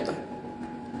ကြိုက်ဖြစ်သွား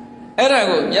အဲ့ဒါ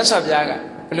ကိုမြတ်စွာဘုရားက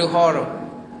ဘယ်လိုဟောတော့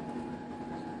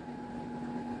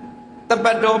တပ္ပ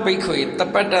တောဘိက္ခွေတ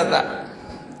ပ္ပတ္တသ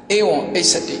ဧဝံအိ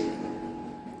စတိ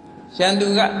ရန်သူ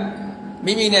က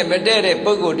မိမိနဲ့မတည့်တဲ့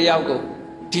ပုဂ္ဂိုလ်တယောက်ကို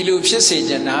ဒီလိုဖြစ်စေ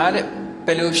ချင်တာတဲ့ဘ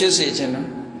ယ်လိုဖြစ်စေချင်လဲ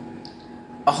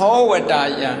အဟောဝတ္တ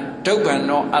ယံဒုဗ္ဗံ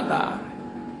နောအတ္တ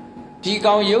ဒီ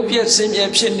ကောင်ရုပ်ပြည့်စင်ပြ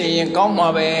ည့်ဖြစ်နေရင်ကောင်းမှာ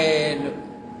ပဲလို့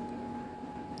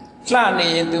လှနေ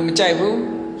ရင် तू မကြိုက်ဘူး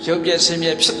ရုပ်ပြည့်စင်ပြ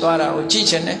ည့်ဖြစ်သွားတာကိုကြည့်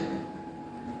ချင်တယ်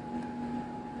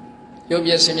ရုပ်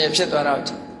ပြည့်စင်ပြည့်ဖြစ်သွားတာ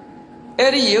ကို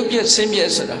အဲ့ဒီရုပ်ပြည့်စင်ပြ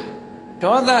ည့်ဆိုတာ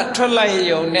ဒေါသထွက်လိုက်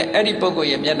ရုံနဲ့အဲ့ဒီပုဂ္ဂိုလ်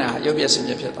ရဲ့မျက်နှာရုပ်ပြည့်စင်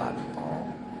ပြည့်ဖြစ်သွားတယ်ပေါ့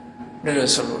ဒါ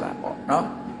လို့ဆိုလိုတာပေါ့နော်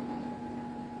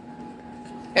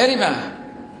အဲ့ဒီမှာ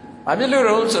ဘာဖြစ်လို့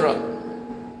တော့ဆိုတော့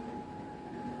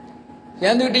ရ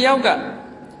န်သူတယောက်က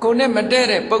ကိုယ်နဲ့မတည့်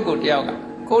တဲ့ပုဂ္ဂိုလ်တယောက်က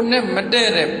ကိုယ်နဲ့မတည့်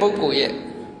တဲ့ပုဂ္ဂိုလ်ရဲ့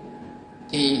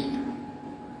ဒီ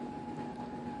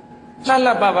လှ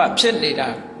လှပပဖြစ်နေတာ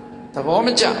သဘောမ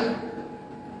ကျ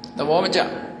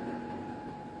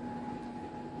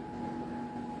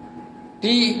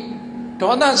ဒီ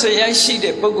ဒေါသစရိုက်ရှိ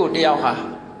တဲ့ပုဂ္ဂိုလ်တယောက်ဟာ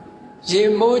ရေ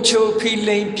မိုးချိုးဖိ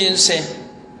လိမ်ပြင်းစင်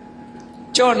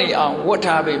ကြော့နေအောင်ဝတ်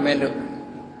ထားပေမဲ့လို့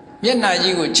မျက်နှာ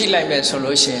ကြီးကိုကြည့်လိုက်ပဲဆို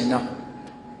လို့ရှိရင်တော့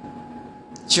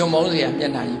ဂျုံမုံစရာမျ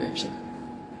က်နှာကြီးပဲဖြစ်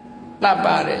လှပ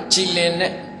တဲ့ကြည်လင်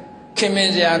တဲ့ခင်မင်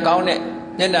စရာကောင်းတဲ့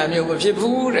မျက်နှာမျိုးမဖြစ်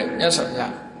ဘူးတဲ့မြတ်စွာဘု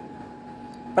ရား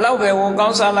ဘလောက်ပဲဝန်ကော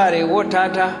င်းစားလာတွေဝတ်ထား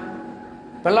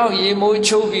ဘလောက်ရေမိုး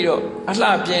ချိုးပြီးတော့အလှ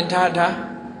ပြင်ထား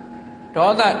ဒေါ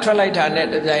သထွက်လိုက်တာနဲ့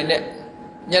တပြိုင်နက်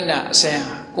မျက်နှာအစင်း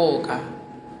ဟာကိုယ်က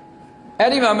အဲ့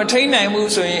ဒီမှာမထိန်နိုင်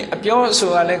ဘူးဆိုရင်အပြောအ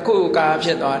ဆိုကလည်းကိုယ်ကာဖြ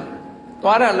စ်သွားတယ်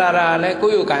သွားတာလာတာလည်း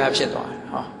ကိုယ်ကာဖြစ်သွားတယ်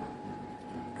ဟော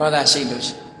ဒေါသရှိလို့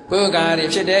ရှိကိုယ်ကာတွေ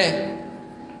ဖြစ်တယ်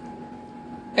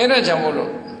အဲ့ဒါကြောင့်မို့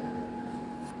လို့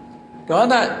ဒေါ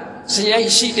သစရိုက်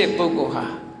ရှိတဲ့ပုဂ္ဂိုလ်ဟာ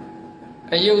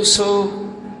အယုတ်ဆိုး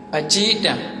အကြီးတ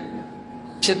န်း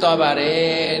ဖြစ်သွားပါတ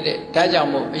ယ်တဲ့ဒါကြော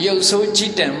င့်မို့အယုတ်ဆိုး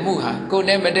ကြီးတန်းမှုဟာကိုယ်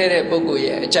နဲ့မတည့်တဲ့ပုဂ္ဂိုလ်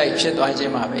ရဲ့အကြိုက်ဖြစ်သွားခြ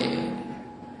င်းပါပဲ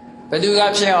ဘယ်သူက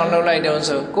ဖြစ်အောင်လုပ်လိုက်တော့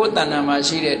ဆိုကိုယ်တဏ္ဍာမှာ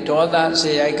ရှိတဲ့ဒေါသစ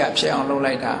ရိုက်ကဖြစ်အောင်လုပ်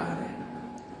လိုက်တာ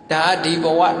ဒါဒီဘ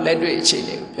ဝလက်တွေ့အခြေအ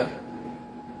နေကိုပြော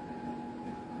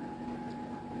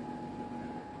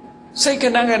စိတ်က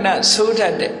နကနဆိုးတ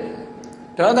တ်တဲ့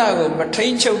ဒေါသကိုမထိ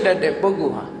န်ချုပ်တတ်တဲ့ပုဂ္ဂို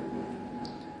လ်ဟာ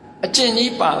အကျင့်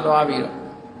ကြီးပါသွားပြီးတော့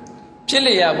ဖြစ်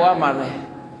လျာဘဝမှာလည်း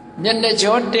မျက်နှာ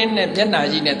ကြောတင်းနဲ့မျက်နှာ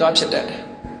ကြီးနဲ့သွားဖြစ်တတ်တယ်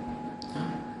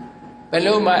ဘယ်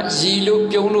လို့မှရည်လို့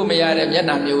ပြုံးလို့မရတဲ့မျက်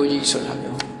နှာမျိုးကြီးဆိုတာ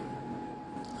မျိုး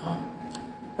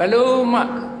ဘယ်လို့မှ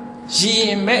ရည်ရ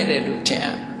င်မဲ့တယ်လို့ထင်ရ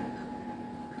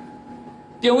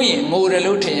ပြုံးရင်ငိုတယ်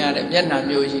လို့ထင်ရတဲ့မျက်နှာ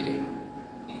မျိုးကြီးတွေ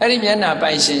အဲ့ဒီမျက်နှာ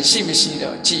ပိုင်ရှင်ရှိမရှိ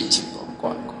တော့ကြည့်ပေါ့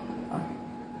ကွာ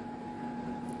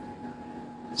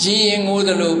ရည်ရင်ငိုတ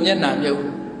ယ်လို့မျက်နှာမျိုး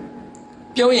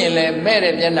ပြုံးရင်လည်းမဲ့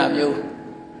တဲ့မျက်နှာမျိုး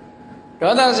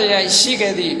ဒေါသစရိုက်ရှိ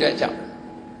ခဲ့သည့်အတွက်ကြောင့်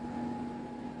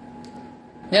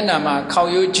မျက်နှာမှာခေါင်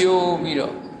ရိုးကျိုးပြီး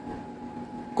တော့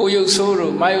ကိုယ်ရုပ်ဆိုး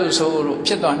တို့မယုတ်ဆိုးတို့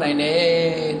ဖြစ်သွားနိုင်တ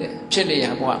ယ်တဲ့ဖြစ်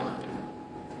လျာဘဝ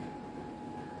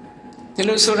ဒီ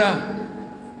လိုဆိုတာ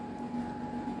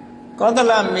ကောသ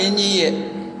လမင်းကြီးရဲ့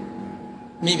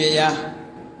မိဖုရား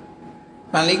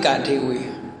မန္လိကာဒေဝီ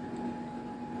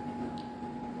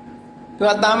သူ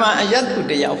ကတာမန်အယတ်သူ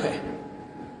တယောက်ပဲ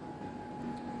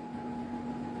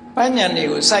ပန်းညံတွေ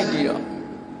ကိုစိုက်ပြီးတော့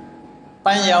ပ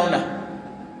န်းရောင်းတာ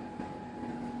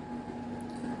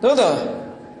သို့တော့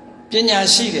ပညာ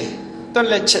ရှိတယ်တွက်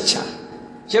လက်ချက်ချ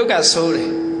ရုပ်ကဆိုးတယ်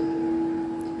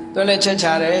တွက်လက်ချက်ချ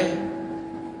တယ်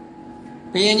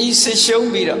ဘုရင်ကြီးဆစ်ရှုံး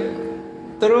ပြီးတော့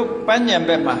သူတို့ပန်းညံဘ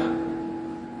က်မှာ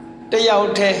တယောက်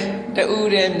တည်းတူ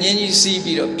တည်းမြင်းကြီးစီး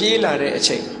ပြီးတော့ပြေးလာတဲ့အ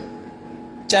ချိန်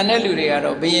ကျန်တဲ့လူတွေက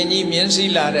တော့ဘုရင်ကြီးမြင်း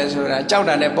စီးလာတယ်ဆိုတာကြောက်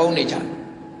တာနဲ့ပုံနေကြတယ်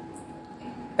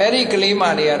အဲ့ဒီကလေးမ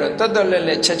တွေကတော့တွတ်တွတ်လက်လ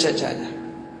က်ချက်ချကြ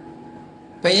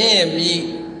ဘုရင်ရဲ့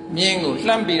မြင်းကို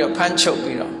လှမ်းပြီးတော့ဖမ်းချုပ်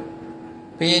ပြီးတော့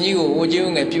ဘုရင်ကြီးကိုဝိုးကြီး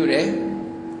ငယ်ပြုတယ်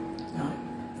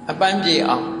အပန်းပြေ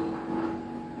အောင်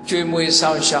ကျွေးမွေး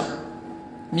ဆောင်းရှောက်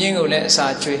မြင်းကိုလည်းအစာ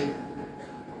ကျွေး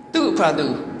သူ့အဖသူ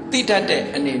တိတတ်တဲ့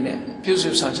အနေနဲ့ပြုစု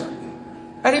ဆောင်းရှောက်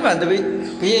အဲ့ဒီမှာ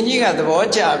ဘုရင်ကြီးကသဘော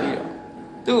ကျပြီးတော့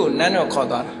သူ့ကိုနန်းတော်ခေါ်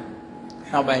သွားတာ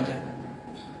နောက်ပိုင်းကျ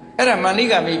အဲ့ဒါမန္လိ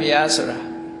ကာမိဖုရားဆိုတာ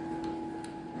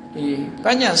ဒီပ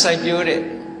ညာစိုက်ပျိုးတဲ့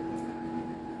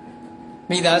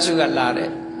မိသားစုကလာတဲ့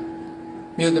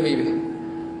မြို့သမီးပဲ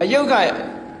အယုတ်က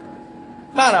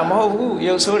လှတာမဟုတ်ဘူး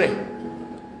ရုပ်ဆိုးတယ်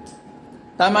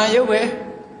Tama yobe,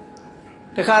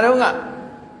 the Karonga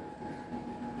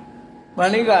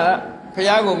Manika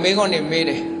Payago Megoni made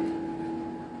it.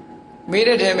 Made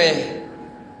it him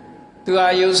to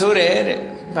our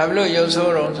Yosore, Pablo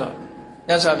Yosoro.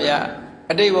 That's of ya.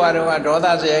 A day water, my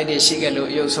daughter's idea,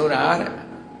 Shigalo Yosora.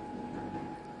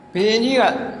 Being you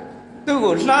two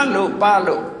good lalo,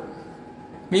 palo.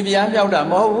 Maybe I'm out of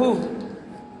more.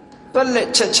 But let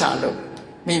Chachalo.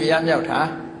 Maybe I'm out,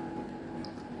 huh?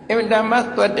 Even that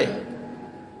much, what day?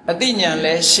 A dinner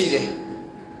less she.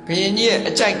 Being near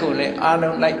a jackal, I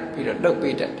don't like Peter, look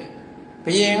beat it.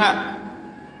 Being up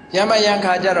Yamayan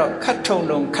Kajaro, cut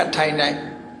tone, cut tie night,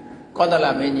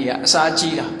 Kodala Mania,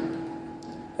 Sajira.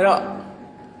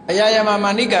 Ayama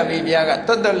Manika, maybe I got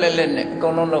total linen,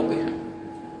 Gonolobi.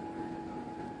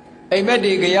 A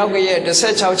medic, Yaga, the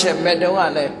set out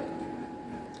Medoale.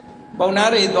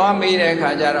 Bonari, Dwa made a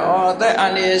Kajaro, oh, that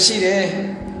Ania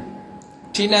Side.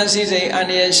 Tina sees a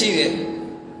Ania Side.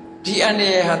 The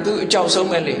Ania had two chow so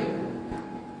many.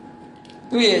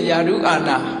 We Yadu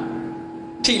Anna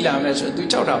Tila measure to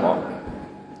chow them all.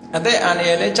 And they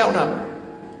Ania let chow them.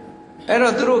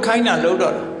 Error through kind of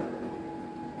loader.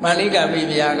 Manika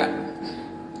Bibiaga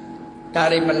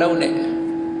Dari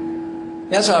Malone.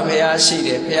 Yes, of Pea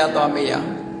Sidi, Pea Domia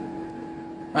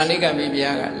Manika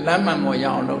Bibiaga, Lama Moya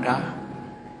on Lota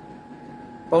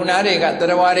Bonari got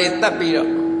the Wari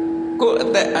Tapiro. Go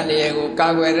at the Aniego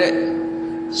Kagwere.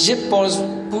 Jippos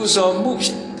Puso moves,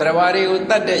 Travari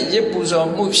that the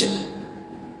Jipuso moves.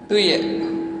 Do ye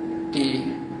the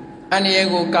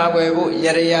Aniego Kawevo,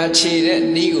 Yeria Chile,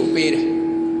 Nigo Pire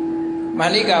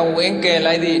Manika Winke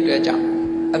like the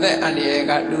Dredger. Other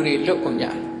Aniega Duri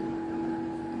Lukunya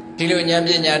Tilo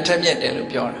Yamia Tabia de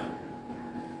Lupiona.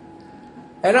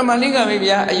 Era Manika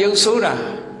Mibia, a Yosura.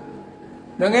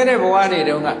 Don't get a wadi,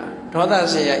 don't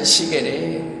say I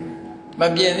shigere.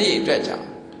 Mabiani Dredger.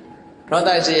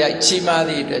 Rather say I chima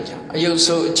the dredger. I use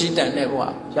so cheat and never.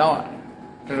 Yawa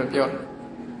to the pure.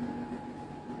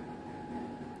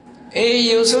 Eh,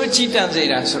 you so cheat and say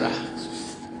that, sir.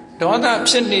 Don't have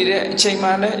sent it,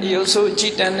 Chimane, you so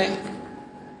cheat and ne.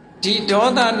 The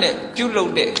daughter net, you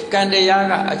look de,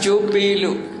 Candayaga, a Joe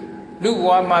Pilu, look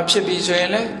one map should be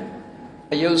swelle.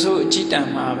 I use so cheat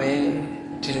and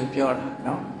mave to the pure.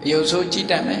 No, you so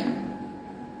cheat and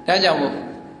me. Tajamu.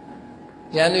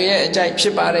 Yanuya Jai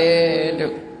Pipare,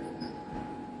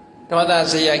 Doda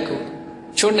Zayaku,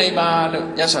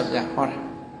 Chunema, Yasabia, or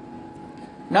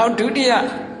now Dudia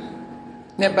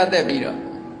Nepa de Bido,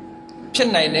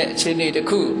 Chenai, Chini the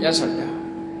coup, Yasabia.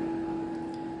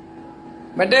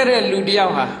 Madere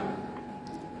Ludiaha,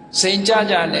 Saint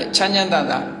Jaja,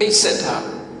 Chanyanda, Exeter,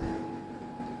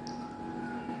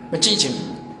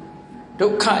 Machichim,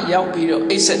 Doka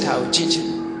Yaubido, Exeter,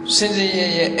 Chichim,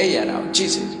 Sinzi Ayana,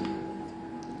 Jesus.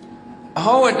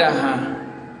 Howadaha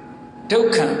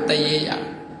Doka the Yaya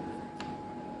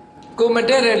Go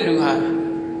Madere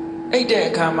Luha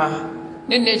Ade Kama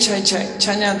Nene Chai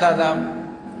Chanya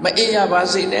Dadam Maia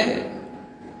Bazi ne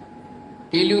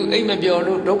Ilu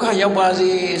Emabiodo Doka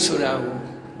Yabazi Surabu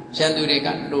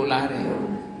Yandureka Dolare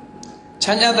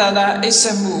Chanya Dada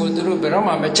Isamu Duru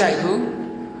Beroma Machaiku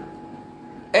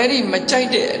Eri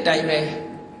Machaide Daime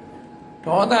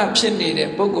Toda Pindi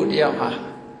de Bogu Diaha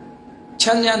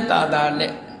Chanyan Dada ne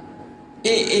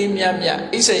E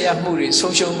Miamia Isaya Muri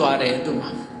Social Dware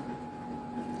Duma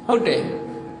Hote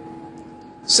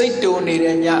Say do need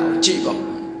a ya chibo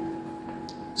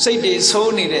Say they so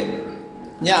needed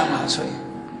Yama soy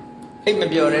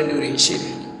Emabure Luri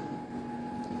Shiri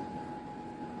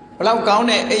Blau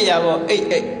Gone Ayabo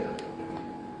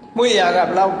 88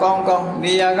 Muyaga Blau Gong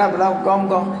Niaga Blau Gong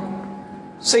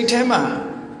Say Tema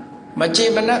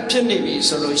Machimana Pinibi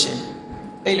solution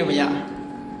Elumia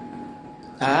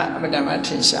Madame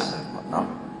Attention no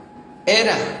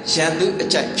Era Shandu a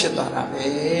check Chetara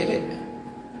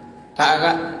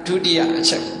Taga Tudia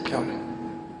check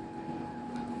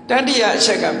Tadia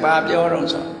check a bab your own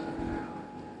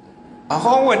a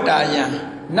Howard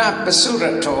Daya not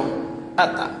Basurato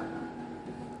Ata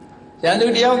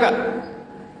Yandu Dioga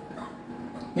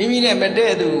Mimi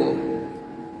Mededu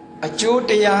a Joe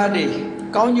Diadi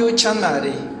Conyo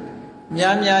Chanari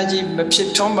Miamiaji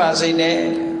Mapitomba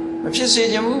Zine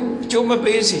Mapisijamu Juma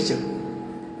Basic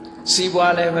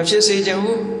Siwale Mapisijamu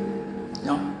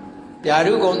no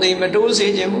Yaru Gondi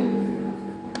Medusijamu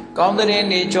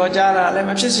Gondani Georgia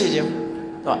Lemapsijam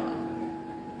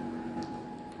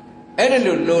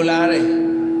Edilu Lolare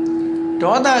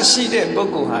Doda Side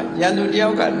Bokuha Yandu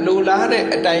Dioga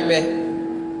Lolare a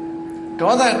Dime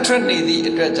Doda Trendy the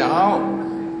Dredger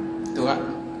to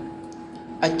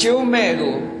a Joe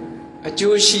Mego a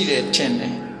Joe Sheeted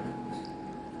Chenne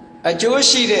အကျိုး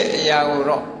ရှိတဲ့အရာကို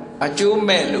တော့အကျိုး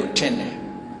မဲ့လို့ထင်တယ်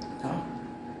နော်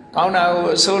ကောင်းတာကို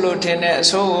အဆိုးလို့ထင်တယ်အ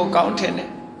ဆိုးကိုကောင်းထင်တယ်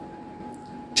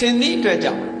ထင်သည့်အတွက်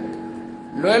ကြောင့်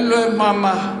လွယ်လွယ်မှား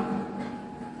မှား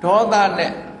ဒေါသ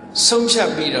နဲ့ဆုံးဖြတ်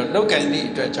ပြီးတော့လောက်ကင်သည့်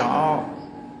အတွက်ကြောင့်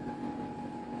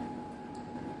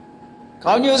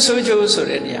ကောင်းကျိုးဆိုးကျိုးဆို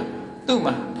တဲ့နေရာသူ့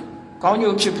မှာကောင်း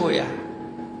ကျိုးဖြစ်ဖို့ရ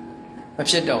မ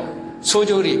ဖြစ်တော့ဆိုး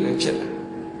ကျိုးတွေပဲဖြစ်လာ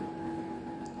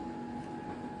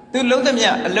သူလုံးသမျှ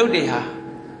အလုပ်တွေဟာ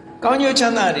ကောင်းကျိုးချ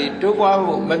မ်းသာတွေတိုးပွား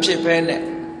ဖို့မဖြစ်ဘဲနဲ့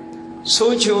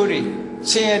ဆိုးကျိုးတွေ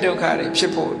ဆင်းရဲဒုက္ခတွေဖြ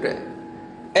စ်ဖို့အတွက်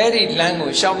အဲ့ဒီလမ်း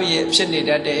ကိုရှောင်ပြီးဖြစ်နေ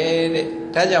တတ်တယ်တဲ့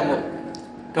ဒါကြောင့်မို့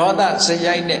ဒေါသစ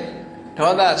ရိုက်နဲ့ဒေါ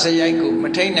သစရိုက်ကိုမ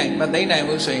ထိန်နိုင်မသိမ့်နိုင်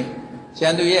ဘူးဆိုရင်ရ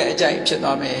န်သူရဲ့အကြိုက်ဖြစ်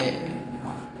သွားမယ်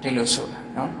ဒီလိုဆိုတာ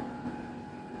နော်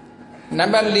နံ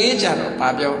ပါတ်4ကျတော့ဗာ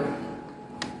ပြော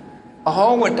အ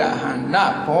ဟောဝတ္တဟံန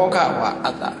ဘောဂဝအ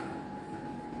တ္တ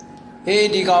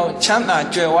ဒီကောင်ချမ်းသာ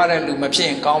ကြွယ်ဝတဲ့လူမဖြစ်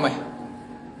ရင်ကောင်းမယ်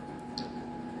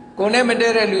ကိုယ်နဲ့မတ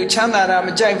ည့်တဲ့လူချမ်းသာတာမ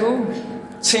ကြိုက်ဘူး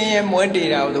ဆင်းရဲမွဲတေ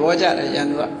တာကိုသဘောကျတယ်ရန်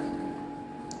သူက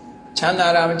ချမ်းသာ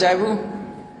တာမကြိုက်ဘူး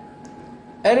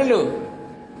အဲ့ဒီလို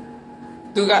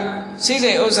သူကစိ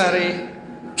စိမ်ဥစ္စာတွေ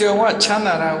ကြွယ်ဝချမ်း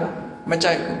သာတာကိုမ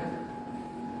ကြိုက်ဘူး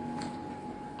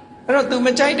အဲ့တော့သူမ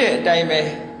ကြိုက်တဲ့အတိုင်းပဲ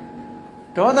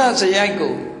ဒေါသစရိုက်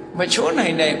ကိုမချိုးနို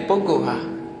င်တဲ့ပုဂ္ဂိုလ်ဟာ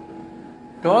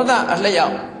ဒေါသအလျော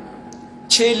က်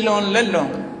ခြေလွန်လက်လွ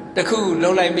န်တစ်ခု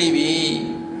လုံးလိုက်ပြီးပြီ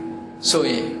ဆို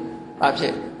ရင်ဘာဖြ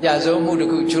စ်ရာဇဝမှုတစ်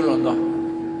ခုကျွလွန်သွား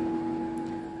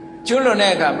ကျွလွန်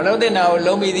တဲ့အခါမလုံးတဲ့နာကို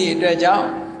လုံးပြီးသည့်အတွက်ကြောင့်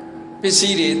ပစ္စ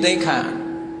ည်းတွေသိမ်းခံ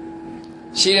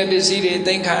ရှိတဲ့ပစ္စည်းတွေ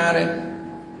သိမ်းခံရတယ်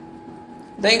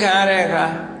သိမ်းခံရတဲ့အခါ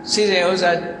စိစိမ်ဥစ္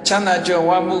စာချမ်းသာကြွယ်ဝ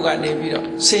မှုကနေပြီးတော့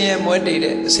ဆင်းရဲမွဲတေ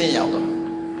တဲ့အဆင့်ရောက်သွား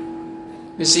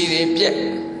ပစ္စည်းတွေပြက်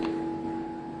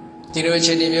ဒီလိုအ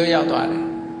ခြေအနေမျိုးရောက်သွားတယ်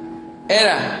အဲ့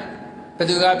ဒါဘယ်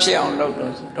သူကဖြစ်အောင်လုပ်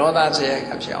တော့ဒေါသစရိုက်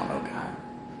ကဖြစ်အောင်လုပ်တာ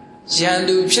ရန်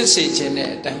သူဖြစ်စေခြင်းတဲ့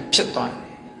အတိုင်းဖြစ်သွားတ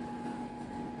ယ်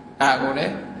ဒါကိုလေ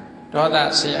ဒေါသ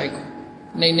စရိုက်ကို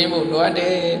နှိမ်နှင်းမှုလိုအပ်တ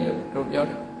ယ်လို့ပြော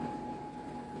တယ်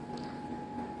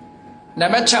နံ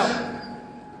ပါတ်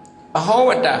6အဟောဝ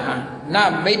တ္တဟံန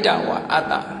မိတ္တဝအတ္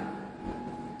တ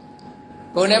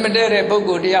ကိုယ်နဲ့မတည့်တဲ့ပုဂ္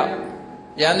ဂိုလ်တယောက်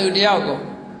ရန်သူတယောက်ကို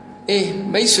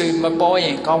မိတ်ဆွေမပေါ်ရ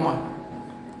င်ကောင်းမှာ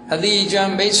အတိအကျ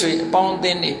မ်းမိတ်ဆွေအပေါင်းအသ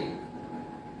င်းတွေ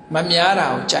မများတာ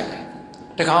ကိုကြိုက်တယ်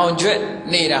တကောင်ကျွတ်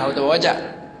နေတာကိုသဘောကျ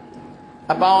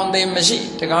အပေါင်းအသင်းမရှိ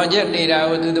တကောင်ကျွတ်နေတာ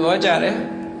ကိုသူသဘောကျတယ်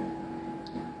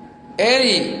အဲ့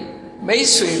ဒီမိတ်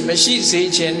ဆွေမရှိစေ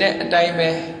ခြင်းနဲ့အတိုင်းပဲ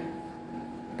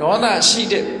ဒေါသရှိ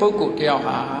တဲ့ပုဂ္ဂိုလ်တယောက်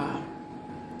ဟာ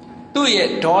သူ့ရဲ့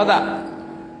ဒေါသ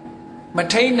မ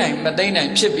ထိန်နိုင်မသိမ့်နို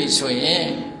င်ဖြစ်ပြီဆိုရင်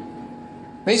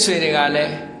မိတ်ဆွေတွေကလ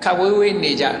ည်းခပ်ဝေးဝေး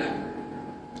နေကြတယ်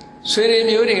ဆွေတွေ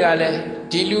မျိုးတွေကလည်း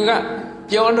ဒီလူက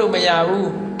ပြောလို့မရဘူး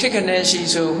ထိခနဲ့ရှိ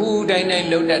ဆိုဟူတိုင်းတိုင်း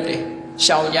လှုပ်တတ်တယ်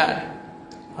ရှောင်ကြတယ်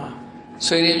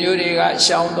ဆွေတွေမျိုးတွေက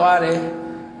ရှောင်သွားတယ်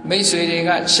မိတ်ဆွေတွေ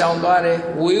ကရှောင်သွားတယ်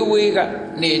ဝေးဝေးက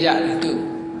နေကြတယ်သူ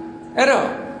အဲ့တော့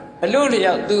အလို့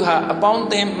လျောက်သူဟာအပေါင်းအ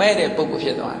သင်းမဲ့တဲ့ပုဂ္ဂိုလ်ဖြ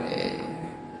စ်သွားတယ်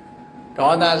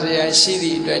ဒေါသစရိုက်ရှိသ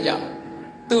ည့်အတွက်ကြောင့်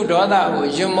သူ့ဒေါသကို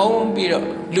ယွံမုန်းပြီးတော့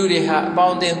လူတွေဟာအပေါ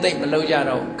င်းအသင်းသိမ့်မလုပ်ကြ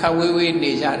တော့ခပ်ဝေးဝေး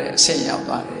နေကြတဲ့အဆင့်ရောက်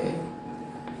သွားတယ်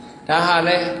ဒါဟာ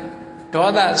လေဒေါ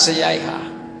သစရိုက်ဟာ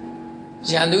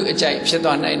ရန်သူအကြိုက်ဖြစ်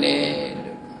သွားနိုင်တယ်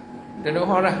လို့ဒီလို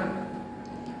ဟောတာ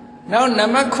နောက်နံ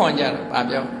ပါတ်9ကျတော့ဗာ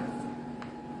ပြော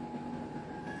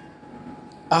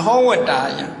အဟောဝတ္တာ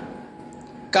ယ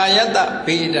ကာယတ္တ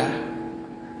ဗေဒ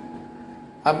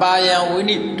အပါယံဝိ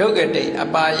နိဒုက္ကတိအ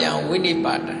ပါယံဝိနိ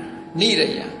ပါဒံနိရ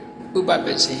ယဥပပ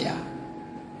စေယ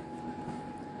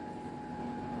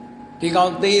ဒီကော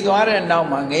င်သေသွားတဲ့နောက်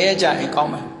မှာငရဲကြရင်ကော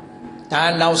င်းမယ်ဒါ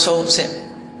နောက်ဆုံးအဆင့်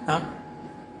နော်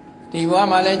ဒီဘဝ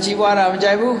မှာလည်းကြီးပွားတာမ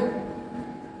ကြိုက်ဘူး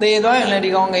သေသွားရင်လည်းဒီ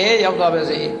ကောင်ငရဲရောက်သွားပါ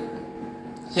စေ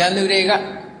ရန်သူတွေက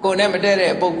ကိုယ်နဲ့မတည့်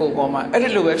တဲ့ပုဂ္ဂိုလ်ပေါ်မှာအဲ့ဒီ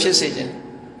လိုပဲဖြစ်စေခြင်း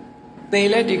သေ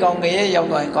လဲဒီကောင်ငရဲရောက်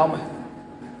သွားရင်ကောင်းမယ်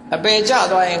အပေကျ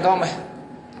သွားရင်ကောင်းမယ်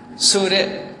ဆိုတဲ့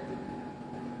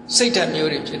စိတ်ဓာတ်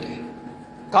မျိုးတွေဖြစ်တယ်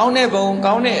ကောင်းတဲ့ဘုံ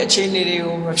ကောင်းတဲ့အခြေအနေတွေ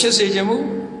ကိုမဖြစ်စေချင်ဘူး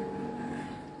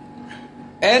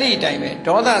အဲ့ဒီတိုင်းပဲ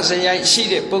ဒေါသစရိုက်ရှိ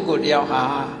တဲ့ပုဂ္ဂိုလ်တယောက်ဟာ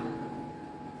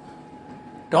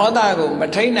ဒေါသကိုမ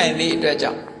ထိန်နိုင်သည့်အတွက်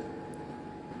ကြောင့်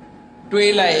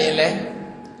တွေးလိုက်ရင်လည်း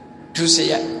ဒုစ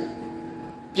ရိုက်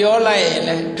ပြောလိုက်ရင်လ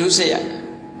ည်းဒုစရိုက်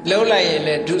လှုပ်လိုက်ရင်လ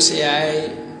ည်းဒုစရိုက်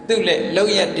သူ့လက်လှု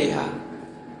ပ်ရက်တွေဟာ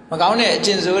မကောင်းတဲ့အကျ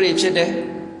င့်ဆိုးတွေဖြစ်တယ်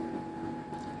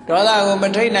ဒေါသကိုမ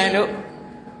ထိန်နိုင်လို့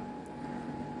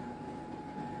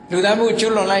လူသားမှုကျွ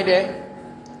လွန်လိုက်တယ်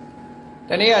တ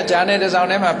နေ့ကဂျာနဲ့တစ်စောင်း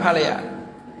ထဲမှာဖတ်လိုက်ရ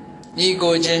ညီ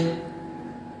ကိုချင်း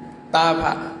သားဖ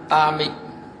သားမိ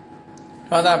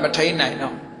ဒေါသမထိန်နိုင်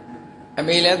တော့အ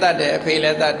မေလည်းတတ်တယ်အဖေလ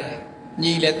ည်းတတ်တယ်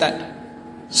ညီလည်းတတ်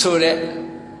ဆိုတဲ့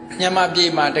ညမပြေ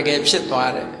မှာတကယ်ဖြစ်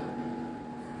သွားတယ်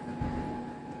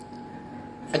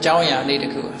အကြောင်းအရာလေးတ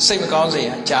စ်ခုစိတ်မကောင်းစေ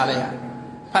ရကြားလိုက်ရ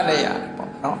ဖတ်လိုက်ရ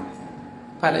ပေါ့နော်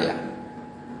ဖတ်လိုက်ရ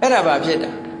အဲ့ဒါဘာဖြစ်တာ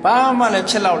ဘာမှလည်း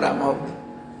ဖြစ်တော့တာမဟုတ်ဘူး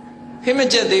ဖိမ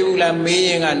ကျက်သေးဘူးလားမေးရ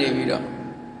င်ကနေပြီးတော့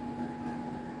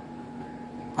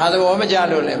ဘာသဘောမကျ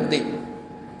လို့လည်းမသိဘူး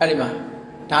အဲ့ဒီမှာ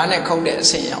ဓာတ်နဲ့ခုတ်တဲ့အ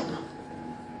ဆင့်ရောက်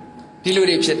ဒီလို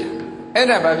တွေဖြစ်တယ်အဲ့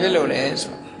ဒါဘာဖြစ်လို့လဲ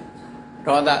ဆို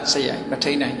ဒေါသစိတ်ရိုက်မ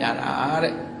ထိန်နိုင်ကြတာ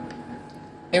တဲ့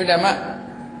အင်မတန်မှ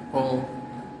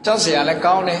ကြောက်စရာလည်း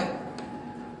ကောင်းတယ်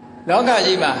လောက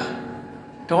ကြီးမှာ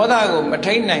ဒေါသကိုမ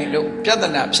ထိန်နိုင်လို့ပြဿ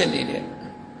နာဖြစ်နေတဲ့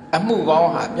အမှုပေါင်း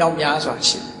ဟာမြောက်များစွာ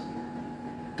ရှိတယ်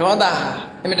ဒေါသဟာ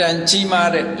အင်မတန်ကြီးမား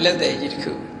တဲ့လက်သည်ကြီးတစ်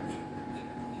ခု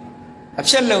အ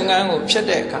ဖြစ်လုပ်ငန်းကိုဖြစ်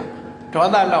တဲ့အခါဒေါ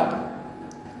သလောက်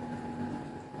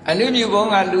အနုပြုဘုံ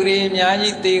ကလူတွေအများ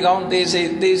ကြီးသေကောင်းသေ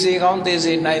စေကောင်းသေ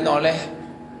စေနိုင်တော့လဲ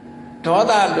ဒေါ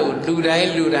သလို့လူတိုင်း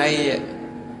ရဲ့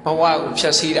ဘဝကိုဖျ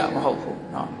က်ဆီးတာမဟုတ်ဘူး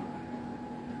เนาะ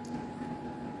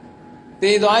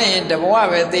သေသွားရင်တဘဝ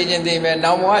ပဲသေခြင်းသေမယ်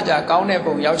နောက်ဘဝကျကောင်းတဲ့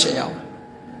ပုံရောက်ချင်ရောက်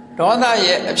ဒေါသ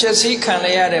ရဲ့အဖြစ်စည်းခံ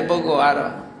ရတဲ့ပုဂ္ဂိုလ်က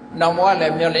တော့နောက်ဘဝလ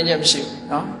ည်းမျောလင်းချက်မရှိဘူး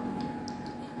เนาะ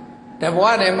တဘဝ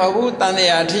တည်းမဟုတ်ဘူးတန်တ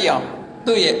ရားထိအောင်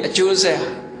သူ့ရဲ့အကျိုးဆက်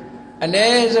အ ਨੇ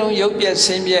ဆုံးရုပ်ပြက်ဆ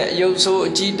င်းပြက်ရုပ်ဆိုး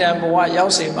အကြည်တန်ဘဝရော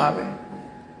က်စေမှာပဲ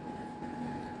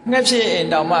ငှက်ဖြစ်ရင်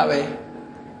တောင်မှပဲ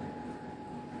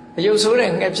အယုတ်ဆိုး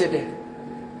တဲ့ငှက်ဖြစ်တယ်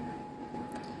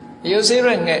အယုတ်ဆေး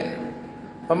တဲ့ငှက်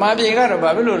ဗမာပြည်ကတော့ဘာ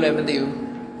ဖြစ်လို့လဲမသိဘူး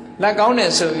လက်ကောင်းတ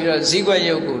ယ်ဆိုပြီးတော့ဇီးခွက်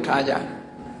ရုပ်ကိုထားကြ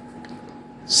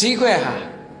ဇီးခွက်ဟာ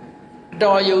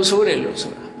တော်ယုတ်ဆိုးတယ်လို့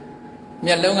ဆိုတာမျ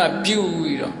က်လုံးကပြူ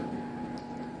ပြီးတော့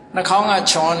နှာခေါင်းက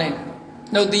ချောနေ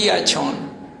နှုတ်သီးကချောနေ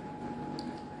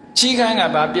ချီးခန်းက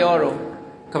ဘာပြောတော့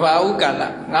ကဘာဥကာလ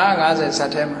950ဇ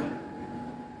တ်ထဲမှာ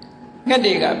ငှက်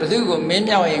တွေကဘသူကိုမင်း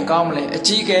မြောက်ရင်ကောင်းမလဲအ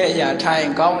ကြီးကဲအရာထားရ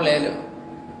င်ကောင်းမလဲလို့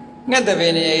ငှက်တပ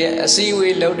င်ရဲ့အစည်းအ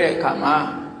ဝေးလုပ်တဲ့အခါမှာ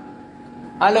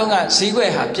အလုံးကဇီးခွ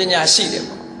က်ဟာပညာရှိတယ်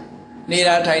ပေါ့နေ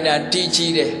တာထိုင်တာတည်ကြ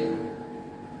ည်တယ်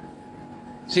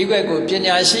ဇီးခွက်ကိုပ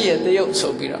ညာရှိရဲ့တရုပ်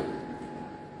ဆိုပြီးတော့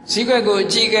ဇီးခွက်ကိုအ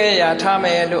ကြီးကဲအရာထားမ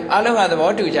ယ်လို့အလုံးကသ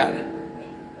ဘောတူကြတယ်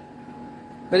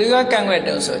ဘယ်သူကကန့်ကွက်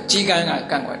တော့ဆိုကြီးကန်းက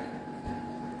ကန့်ကွက်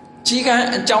ကြီးကန်း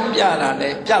အကြောင်းပြတာလဲ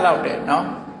ပြတော့တယ်နော်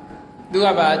သူက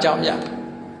ဘာအကြောင်းပြ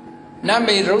န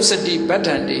မေရုစတိပဋ္ဌ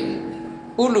န္တိ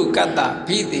ဥလူကတ္တ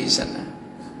ဘိသေစန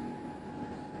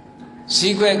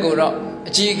ဇီးခွက်ကိုတော့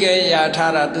အကြီးကဲရာ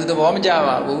ထားတာသူသဘောမကျ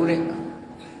ပါဘူးတဲ့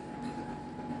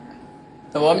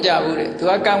သဘောမကျဘူးတဲ့သူ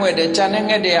ကကန့်ကွက်တယ်ခြံနဲ့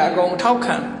ငှက်တွေကအကုန်ထောက်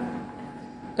ခံ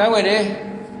ကန့်ကွက်တယ်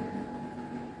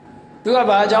သူက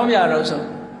ဘာအကြောင်းပြတော့ဆို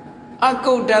အ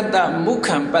ကုဋ္ဌတမု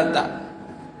ခံပတ္တ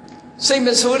စိတ်မ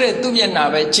ဆိုးတဲ့သူ့မျက်နှာ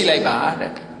ပဲကြည့်လိုက်ပါ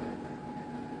တဲ့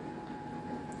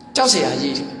ကြောက်เสีย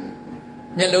ကြီး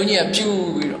မျက်လုံးကြီးကပြူ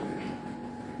ပြီးတော့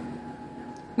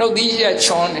နှုတ်သီးကြီးက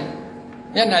ချောနေ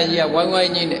မျက်နှာကြီးကဝိုင်းဝို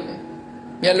င်းကြီးနဲ့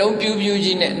မျက်လုံးပြူ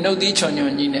ကြီးနဲ့နှုတ်သီးချွန်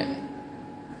ကြီးနဲ့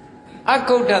အ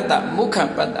ကုဋ္ဌတမုခံ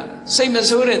ပတ္တစိတ်မ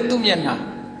ဆိုးတဲ့သူ့မျက်နှာ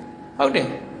ဟုတ်တယ်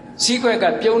ဇီးခွက်က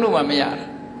ပြုံးလို့မှမရဘူး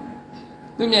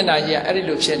သူ့မျက်နှာကြီးကအဲ့ဒီ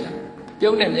လိုဖြစ်နေ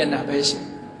ပြုံးတဲ့မျက်နှာပဲရှိ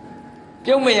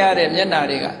ပြုံးမရတဲ့မျက်နှာ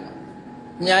တွေကအ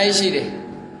များကြီးရှိတယ်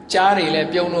ကြားတွေလည်း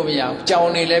ပြုံးလို့မရဘူးကြောင်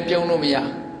တွေလည်းပြုံးလို့မရ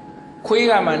ခွေး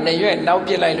ကမှနှစ်ရွက်နောက်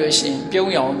ပြစ်လိုက်လို့ရှိရင်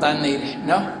ပြုံးရောင်တန်းနေတယ်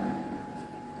နော်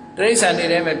တိရစ္ဆာန်တွေ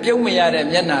ထဲမှာပြုံးမရတဲ့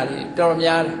မျက်နှာတွေတော်တော်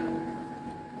များတယ်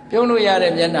ပြုံးလို့ရ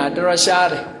တဲ့မျက်နှာတော်တော်ရှား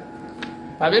တယ်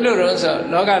ဘာဖြစ်လို့လဲဆိုတော့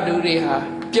လောကလူတွေဟာ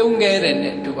ပြုံးခဲ့တဲ့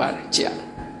နဲ့တူပါတယ်ကြည့်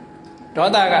ဒေါ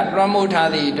သကလွှမ်းမိုးထား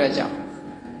သည့်အတွက်ကြောင့်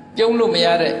ပြုံးလို့မရ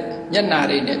တဲ့မျက်နှာ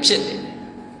တွေနဲ့ဖြစ်နေတယ်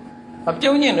မ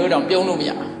ပြုံးညင်လို့တော့ပြုံးလို့မ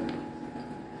ရဘူး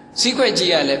စီးခွက်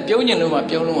ကြီးကလည်းပြုံးညင်လို့မှ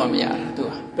ပြုံးလို့မှမရတာသူက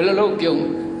ဘယ်လိုလုပ်ပြုံး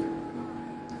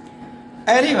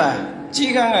အဲ့ဒီမှာ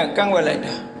ကြီးကန်းကကန့်ွက်လိုက်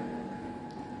တာ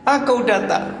အကုဋ္ဌ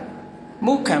တ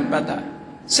မုခံပတ္တ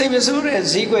စိတ်မဆိုးတဲ့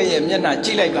ဇီးခွက်ရဲ့မျက်နှာကြ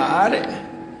ည့်လိုက်ပါတဲ့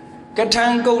ကထံ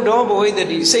ကုတ်တော်ဘဝိတ္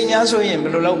တိစိတ်များဆိုရင်ဘ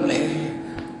ယ်လိုလုပ်မလဲ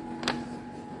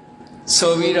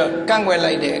ဆိုပြီးတော့ကန့်ွက်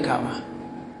လိုက်တဲ့အခါမှာ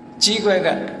ကြီးခွက်က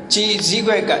ကြီးဇီး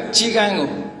ခွက်ကကြီးကန်းကို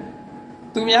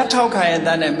သူများထောက်ခံရ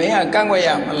တဲ့နဲ့မင်းကကန့်ကွက်ရ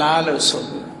မလားလို့ဆို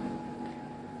ပြီး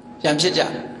ပြန်ဖြစ်ကြ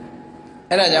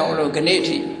အဲ့ဒါကြောင့်လို့ခဏိအ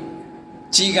ထိ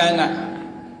ကြီးကန်းက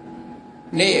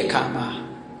နေ့အခါမှာ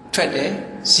ထွက်တယ်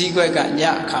ဇီးခွက်ကည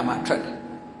အခါမှာထွက်တယ်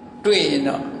တွေ့ရင်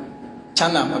တော့ချ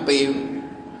မ်းသာမပေးဘူး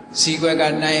ဇီးခွက်က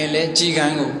နိုင်ရင်လည်းကြီးက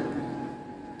န်းကို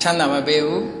ချမ်းသာမပေး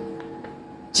ဘူး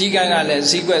ကြီးကန်းကလည်း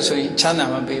ဇီးခွက်ဆိုရင်ချမ်းသာ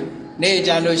မပေးဘူးနေ့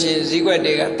ကြလို့ရှိရင်ဇီးခွက်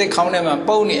တွေကတစ်ခေါင်းထဲမှာ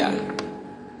ပုန်းနေရတယ်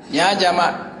ညကြမှာ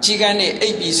ကြီးကန်းနေအိ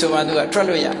ပ်ပြီးဆိုမှသူကထွက်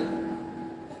လို့ရ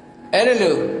အဲ့ဒါ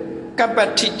လို့ကပ္ပ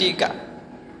တိတိက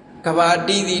ကဘာ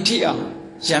တီတီထိအောင်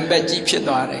ရံပက်ကြီးဖြစ်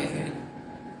သွားတယ်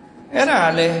အဲ့ဒါ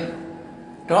လေ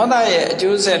ဒေါသရဲ့အ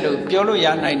ကျိုးဆက်လို့ပြောလို့ရ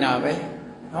နိုင်တာပဲ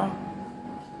နော်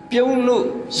ပြုံးလို့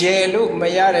ရဲလို့မ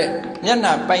ရတဲ့မျက်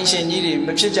နှာပိုင်ရှင်ကြီးတွေမ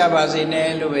ဖြစ်ကြပါစေနဲ့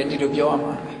လို့ပဲဒီလိုပြောရ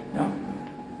မှာပဲနော်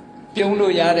ပြုံး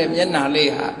လို့ရတဲ့မျက်နှာ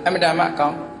လေးဟာအမတန်မှကော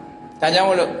င်းဒါကြောင့်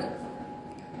မို့လို့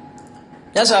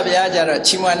မြတ်စွာဘုရားကြတော့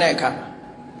ချီးမွမ်းတဲ့အခါ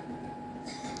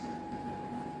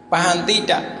ပဟန္တိ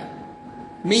တ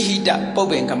မိဟိတပုပ္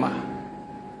ပင်ကမ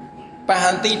ပဟ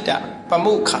န္တိတပ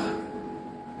မုခ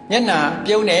မျက်နှာ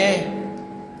ပြုံးတယ်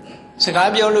စ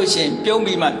ကားပြောလို့ရှိရင်ပြုံး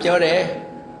ပြီးမှပြောတယ်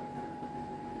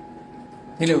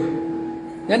ဒီလို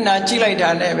မျက်နှာကြည့်လိုက်တာ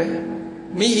နဲ့ပဲ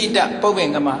မိဟိတပုပ္ပင်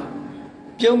ကမ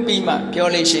ပြုံးပြီးမှပြော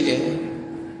လို့ရှိတယ်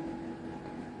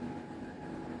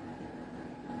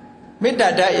မေတ္တာ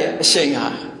ဓာတ်ရဲ့အရှိန်ဟာ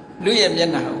လူရဲ့မျ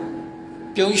က်နှာကို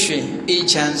ပြုံးရွှင်အေး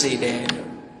ချမ်းစေတယ်လို့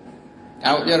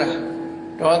ဒါကိုပြောတာ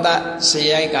ဒေါသဇ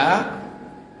ယိုက်က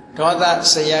ဒေါသ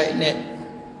ဇယိုက်နဲ့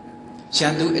ရ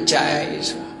န်သူအကြိုက်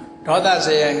ဆိုတာဒေါသဇ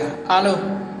ယိုက်ကအားလုံး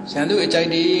ရန်သူအကြိုက်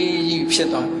တွေဖြစ်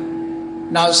သွားတယ်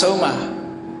နောက်ဆုံးမှာ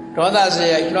ဒေါသဇ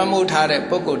ယိုက်လွှမ်းမိုးထားတဲ့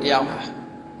ပုဂ္ဂိုလ်တယောက်ဟာ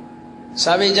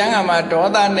စာပေကျမ်းကမှာဒေါ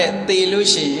သနဲ့သေလို့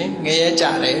ရှိရင်ငရဲကြ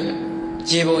တယ်လို့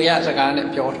ရေပုံရစကားနဲ့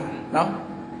ပြောတာနော်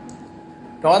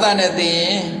ဒေါသနဲ့သိရ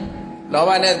င်လောဘ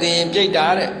နဲ့သိရင်ပြိတ္တာ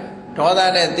တဲ့ဒေါသ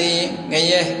နဲ့သိရင်င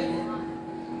ရဲ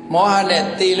မောဟနဲ့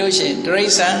သိလို့ရှိရင်တိရ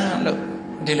စ္ဆာန်လို့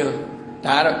ဒီလို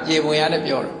ဒါကတော့ရေပုံရနဲ့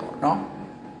ပြောတော့ပေါ့နော်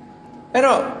အဲ့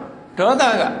တော့ဒေါသ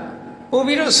ကပို့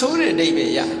ပြီးတော့ဆိုးတဲ့အဓိပ္ပာ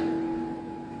ယ်ရ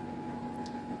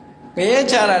ငရဲ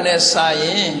ကြတာနဲ့စာရ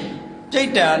င်ပြိ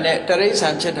တ္တာနဲ့တိရစ္ဆာ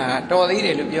န်ဖြစ်တာတော်သေးတ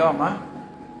ယ်လို့ပြောရမှာ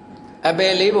အပ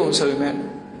ယ်လေးပုံဆိုပေမဲ့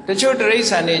တချို့တိရစ္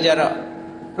ဆာန်တွေကြတော့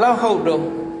ဘလောက်ဟုတ်တော့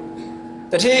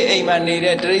တထေးအိမ်မှာနေ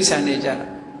တဲ့တိရစ္ဆာန်တွေကြတာ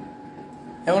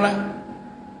ဟုတ်လား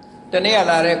တနေ့က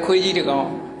လာတဲ့ခွေးကြီးတကောင်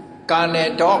ကာနယ်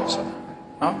ဒေါ့ဆို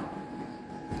နော်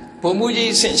ဘုံမူ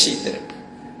ကြီးဆင့်ရှိတယ်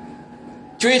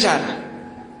ကျွေးထားတာ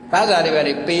ဘာသာတွေ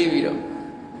ပဲပေးပြီးတော့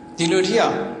ဒီလိုထိအော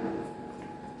င်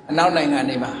အနောက်နိုင်ငံ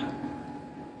တွေမှာ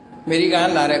အမေရိကန်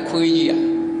လာတဲ့ခွေးကြီးอ่ะ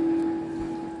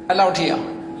အဲ့လောက်ထိအောင်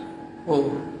ဟို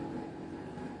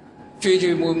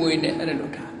ကျွေးမွေးနဲ့အဲ့လိုလု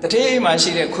ပ်တာတထေးအိမ်မှာ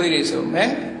ရှိတဲ့ခွေးတွေဆိုမဲ့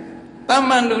တ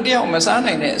မန်လူတယောက်မစား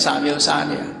နိုင်တဲ့အစာမျိုးစား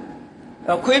နေ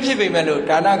တာခွေးဖြစ်ပေမဲ့လို့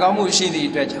ဒါနကောင်းမှုရှိသည့်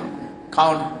အတွက်ကြောင့်ကော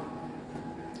င်းတယ်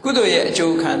ကုသိုလ်ရဲ့အ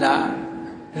ကျိုးခံတာ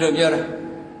ဒီလိုပြောတာ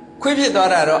ခွေးဖြစ်သွား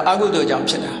တာတော့အကုသိုလ်ကြောင့်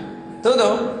ဖြစ်တာသို့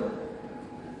တော့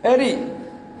အဲ့ဒီ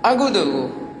အကုသိုလ်ကို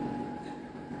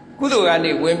ကုသိုလ်က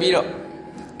နေဝင်ပြီးတော့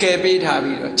ကယ်ပေးထား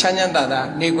ပြီးတော့ချမ်းချမ်းသာသာ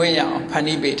နေခွင့်ရအောင်ဖန်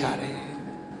တီးပေးထားတယ်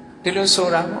ဒီလိုဆို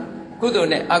တာပေါ့ကုသိုလ်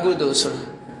နဲ့အကုသိုလ်ဆိုတာ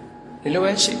ဒီလို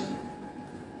ပဲရှိ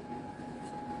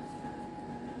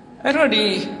အဲ့တော့ဒီ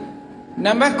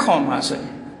နံပါတ်9မှာဆိုရင်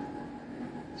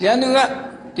ရန်သူက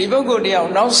ဒီပုဂ္ဂိုလ်တယောက်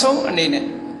နောက်ဆုံးအနေနဲ့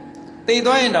သိ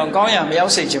သွားရင်တော့ကောင်းရမရော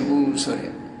က်စေချင်ဘူးဆို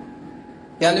တဲ့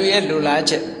ရန်သူရဲ့လူလား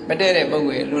ချက်မတည့်တဲ့ပုဂ္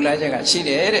ဂိုလ်ရဲ့လူလားချက်ကရှိတ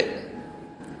ယ်တဲ့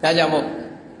ဒါကြောင့်မို့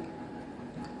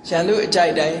ရန်သူအကြို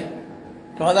က်တိုင်း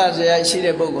ဒေါသဇယိုက်ရှိ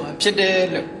တဲ့ပုဂ္ဂိုလ်ဖြစ်တယ်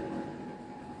လို့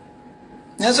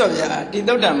မြတ်စွာဘုရားဒီ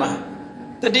သုတ္တံမှာ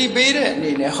တတိပေးတဲ့အ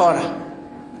နေနဲ့ဟောတာ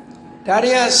ဒါ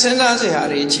တွေကစဉ်းစားစရာ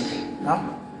တွေကြီးနော်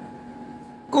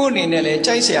ကိုယ်အနေနဲ့လည်း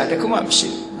ကြိုက်စရာတခုမှမရှိ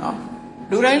ဘူးနော်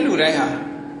လူတိုင်းဟာ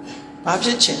ဘာဖြ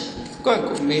စ်ချင်ကိုယ့်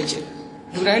ကိုမေးချင်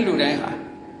လူတိုင်းဟာ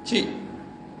ရှိ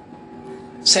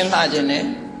ဆင်းလာခြင်းနဲ့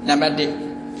နံပါတ်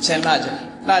1ဆင်းလာခြ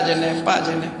င်းနဲ့ပခြ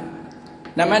င်းနဲ့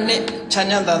နံပါတ်2ချမ်း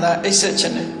ချမ်းသာသာအိပ်စက်ခြ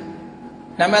င်းနဲ့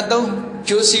နံပါတ်3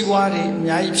ကျိုးစည်းပွားတွေအ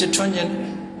များကြီးဖြစ်ထွန်းခြင်း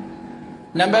နဲ့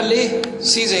နံပါတ်4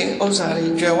စီစဉ်ဥစ္စာတွေ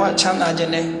ကြွယ်ဝချမ်းသာခြ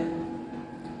င်းနဲ့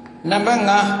နံပါတ်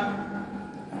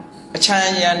5အချ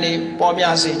မ်းရံနေပေါ်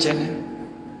များစေခြင်းနဲ့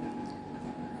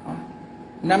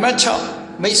နံပါတ်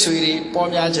6မိတ်ဆွေတွေပေါ်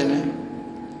များခြင်းနဲ့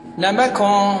နံပါတ်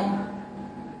9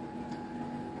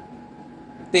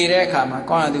တည်တဲ့အခါမှာ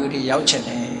ကောင်းရသူတွေရောက်ခြင်း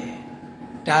နဲ့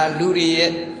ဒါလူတွေ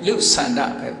ရဲ့လူဆန္ဒ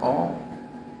ပဲပေါ့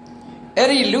အဲ့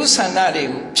ဒီလူဆန္ဒတွေ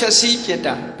ကိုဖျက်ဆီးပြစ်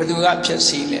တာဘယ်သူကဖျက်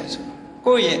ဆီးလဲဆို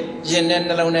ကိုယ့်ရဲ့ရင်နဲ့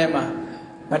နှလုံးထဲမှာ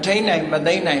မထိန်နိုင်မ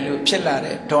သိမ့်နိုင်လို့ဖြစ်လာ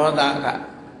တဲ့ဒေါသက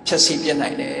ဖျက်ဆီးပြစ်နို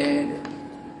င်တယ်တဲ့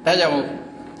ဒါကြောင့်မို့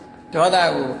ဒေါသ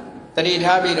ကိုတတိ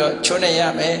ထားပြီးတော့ချွတ်နေရ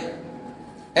မယ်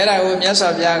အဲ့ဒါကိုမြတ်စွာ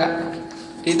ဘုရားက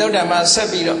ဒီသုတ္တံမှာဆက်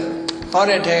ပြီးတော့ဟော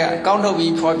တဲ့ထဲကကောင်းထုတ်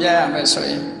ပြီးဖော်ပြရမယ်ဆို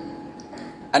ရင်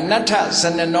အနတ္ထဇ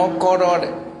နနောကောရော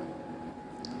တဲ့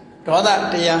ဒေါသ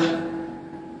တရား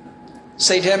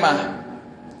စိတ်ထဲမှာ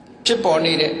ဖြစ်ပေါ်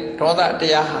နေတဲ့ဒေါသတ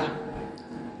ရားဟာ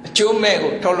အကျိုးမဲ့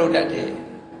ကိုထုတ်လုပ်တတ်တယ်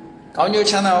ကောင်းကျိုး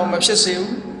ချမ်းသာအောင်မဖြစ်စေ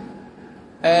ဘူး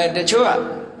တချို့က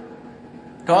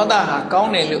ဒေါသဟာကော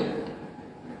င်းတယ်လို့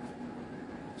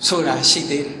ဆိုတာရှိ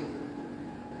သေးတယ်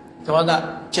ဒေါသ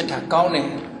ဖြစ်တာကောင်းတယ်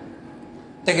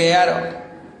တကယ်ကတော့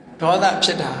ဒေါသဖြ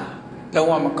စ်တာလုံး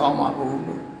ဝမကောင်းပါဘူး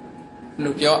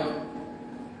လို့ပြော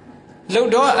Lâu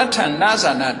đó ở thành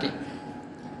nasa nati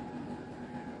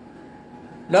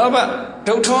đó bà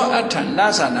đâu đó ở thành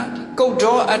nasa nati câu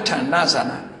đó ở thành nasa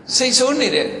nati xây số này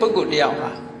đấy bất cứ điều mà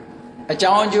ở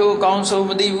trong chỗ con số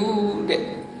mà đi đấy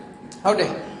ဟုတ်တ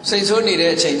ယ်စိတ်ဆိုးနေ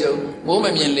တဲ့အချိန်ဆိုမိုးမ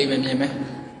မြင်လေမမြင်ပဲ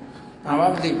ဘာမှ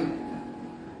မသိဘူး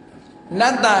န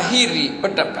တ္တဟိရိပ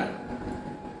တ္တပံ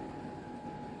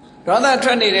ဒေါသထွ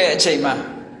က်နေတဲ့အချိန်မှာ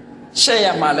ရှက်ရ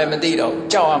မှလည်းမသိတော့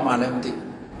ကြောက်ရမှလည်းမသိ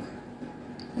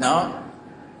နော်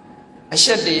အရှ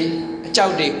က်တွေအကြော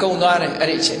က်တွေကုန်သွားတယ်အဲ့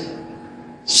ဒီအချိန်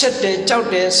ရှက်တယ်ကြောက်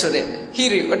တယ်ဆိုတဲ့ဟိ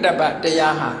ရိပတ္တပတ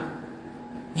ရားဟာ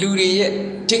လူတွေရဲ့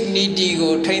dignity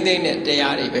ကိုထိမ့်သိမ့်တဲ့တ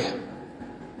ရားတွေပဲ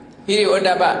ဟိရိပတ္တ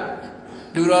ပ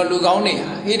လူတော်လူကောင်းတွေ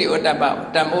ဟိရိဝတ္တပ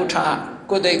တမ္မုထ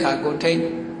ကိုယ်သိက္ခာကိုထိန်း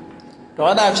ဒေါ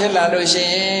သဖြစ်လာလို့ရှိ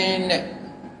ရင်တဲ့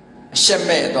အရှက်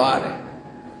မဲ့သွားတယ်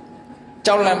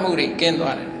ကြောက်လန့်မှုတွေကင်း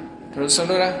သွားတယ်ဒါလို့ဆို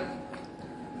လိုတာ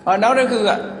နောက်တစ်ခုက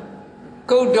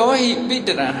ကုတ်တော်ဟိပိတ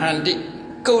ရဟန္တိ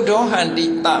ကုတ်တော်ဟန္တိ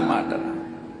တမတရ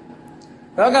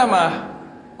လောကမှာ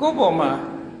ကိုယ့်ပေါ်မှာ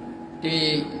ဒီ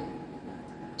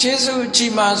ကျေးဇူး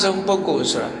ကြီးမားဆုံးပုဂ္ဂိုလ်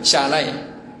ဆိုတာရှာလိုက်ရင်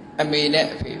အမေနဲ့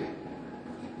အဖေပဲ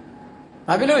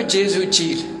ဘာဖြစ်လို့ကျေးဇူး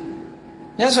ကြီးလဲ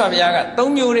မြတ်စွာဘုရားက၃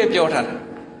မျိုးနဲ့ပြောထားတာ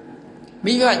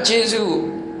မိဘကျေး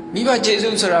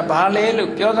ဇူးဆိုတာဘာလဲ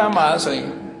လို့ပြောသားမှာဆိုရင်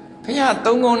ဘုရား၃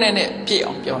ခုနဲ့ပြည့်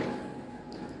အောင်ပြောတာ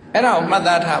အဲ့ဒါကိုမှတ်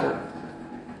သားထားဖို့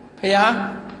ဘုရား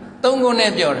၃ခု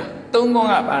နဲ့ပြောတာ၃ခု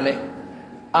ကဘာလဲ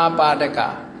အာပါဒက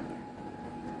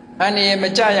အန္တရာယ်မ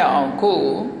ကြရအောင်ကိုယ့်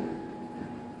ကို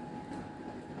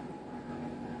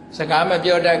စကားမ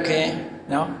ပြောတတ်ခင်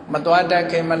နော်မသွားတတ်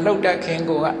ခင်မလှုပ်တတ်ခင်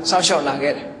ကိုကစောင့်ရှောက်လာ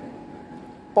ခဲ့တယ်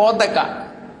ပောတက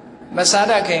မစား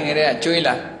တတ်ခင်ကလေးကကျွေး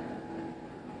လာ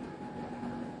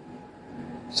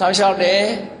စောင့်ရှောက်တယ်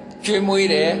ကျွေးမွေး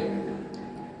တယ်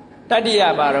တတ္တိယ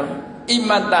ပါတော့ဣ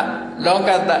မတ္တလောက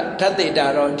တ္တဓာတ်တိတာ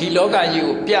တော့ဒီလောကကြီး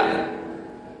ကိုပြ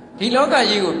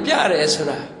တယ်ဆို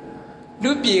တာ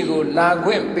လူပြေကိုလာ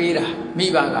ခွင့်ပေးတာမိ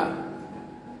ဘက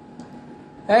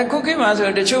ခုခေတ်မှာဆို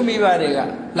တချို့မိဘတွေက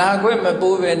လာခွင့်မ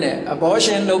ပိုးပဲနဲ့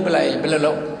abortion လုပ်ပလိုက်ဘယ်လို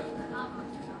လုပ်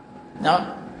နော်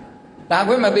လာ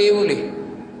ခွင့်မပေးဘူးလေ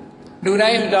လူတို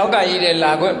င်းလောကကြီးတဲ့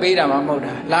လာခွင့်ပေးတာမှမဟုတ်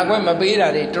တာလာခွင့်မပေးတာ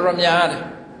တွေတော်တော်များတယ်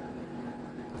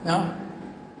နော်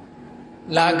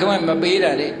လာခွင့်မပေး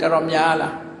တာတွေတော်တော်များ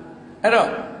လားအဲ့တော့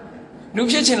လူ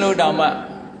ဖြစ်ချင်လို့တောင်မှ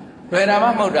လွယ်တာမှ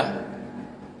မဟုတ်တာ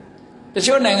တ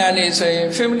ချို့နိုင်ငံတွေဆိုရင်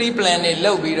family plan တွေ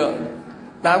လုပ်ပြီးတော့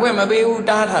လာခွင့်မပေးဘူး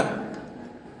တားထား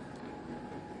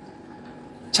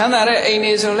ချမ်းသာတဲ့အိမ်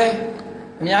တွေဆိုလဲ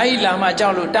အများကြီးလာမှကြော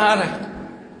က်လို့တားတ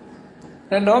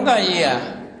ယ်လောကကြီးဟာ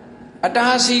အ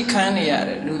တားဆီးခံနေရတ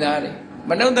ယ်လူသားတွေ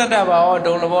မနုဿတ္တဘာဝ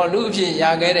ဒုံလဘောလူအဖြစ်ရ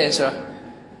ခဲ့တယ်ဆိုတော့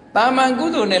တာမန်ကု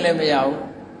သိုလ်နဲ့လည်းမရဘူး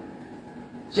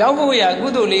ရောက်ဖို့ရကု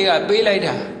သိုလ်လေးကပေးလိုက်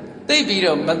တာသိပြီး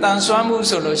တော့မတန်ဆွမ်းမှု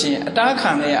ဆိုလို့ရှိရင်အတား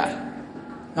ခံရ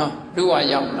နော်လူက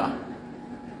ရောက်လာ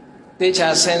သေချာ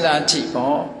စဉ်းစားကြည့်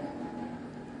ပေါ့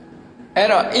အဲ့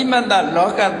တော့ဣမတ္တလော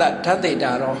ကတ္တဓာတ်တိ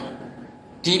တာတော့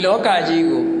ဒီလောကကြီး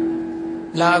ကို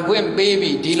လာခွင့်ပေး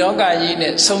ပြီးဒီလောကကြီး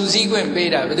နဲ့စုံစည်းခွင့်ပေး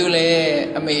တာဘာလို့လဲ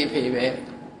အမေအဖေပဲ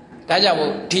ဒါကြောင့်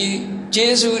မို့ဒီ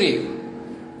ကျေးဇူးတွေ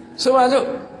ဆိုပါစို့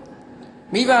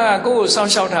မိဘကကိုယ့်ကိုစော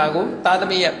င့်ရှောက်တာကိုသားသ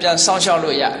မီးကပြန်စောင့်ရှောက်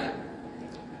လို့ရတယ်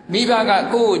မိဘကကိုယ့်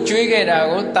ကိုကြွေးခဲ့တာ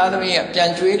ကိုသားသမီးကပြန်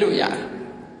ကြွေးလို့ရတယ်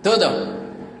သို့တော့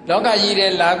လောကကြီး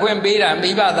တဲ့လာခွင့်ပေးတာ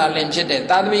မိဘသာလင်ဖြစ်တယ်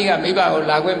သားသမီးကမိဘကို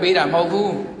လာခွင့်ပေးတာမဟုတ်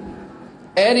ဘူး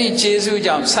အဲ့ဒီကျေးဇူး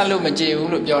ကြောင့်ဆက်လို့မကြေ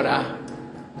ဘူးလို့ပြောတာ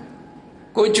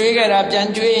ကိုကြွေးခဲ့တာပြန်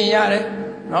ကြွေးရင်ရတယ်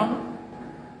နော်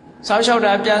စောင့်ရှောက်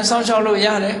တာပြန်စောင့်ရှောက်လို့ရ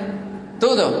တယ်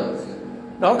သို့တော့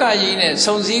လောကကြီးနဲ့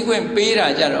စုံစည်းခွင့်ပေးတာ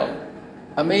ကြတော့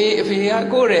အမေအဖေက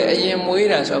ကိုယ့်ရဲ့အရင်မွေး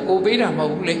တာဆိုတော့ကိုပေးတာမဟု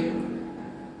တ်ဘူးလေ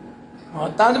ဟော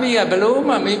သားသမီးကဘလို့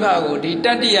မှမိဘကိုဒီတ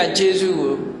တ္တိယကျေးဇူး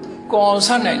ကိုကောင်းဆ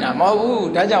က်နိုင်တာမဟုတ်ဘူး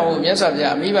ဒါကြောင့်မြတ်စွာဘု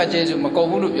ရားမိဘကျေးဇူးမကုန်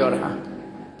ဘူးလို့ပြောတာ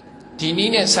ဒီန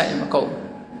ည်းနဲ့ဆက်ရင်မကုန်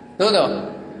သို့တော့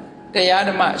တရားဓ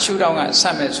မ္မရှုထောင့်ကဆ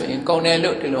က်မယ်ဆိုရင်ကုန်တယ်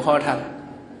လို့ဒီလိုဟောထားတယ်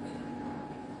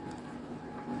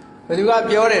ဘယ်သူက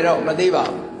ပြောတယ်တော့မသိပါ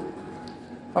ဘူး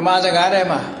ဗမာစကားထဲ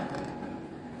မှာ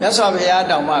မြတ်စွာဘုရား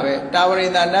တောင်မှပဲတာဝရိ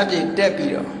န္ဒနတ်ပြည်တက်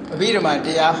ပြီးတော့အဘိဓမ္မာတ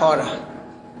ရားဟောတာ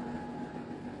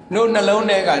နှုတ်နှလုံး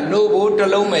ထဲကနှုတ်ဘိုးတ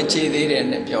စ်လုံးပဲခြေသေးတယ်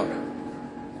နဲ့ပြောတာ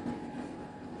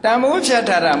တန်မိုးဖြတ်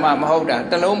ထားတာမှမဟုတ်တာ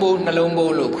တစ်လုံးဘိုးနှလုံး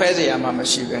ဘိုးလို့ခွဲเสียမှမ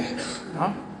ရှိပဲ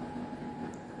နော်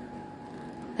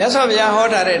မြတ်စွာဘုရားဟော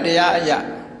ထားတဲ့တရားအရာ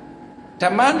ဓ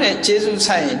မ္မနဲ့ကျေးဇူး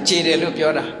ဆိုင်ရင်ခြေတယ်လို့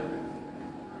ပြောတာ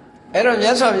အဲ့တော့မြ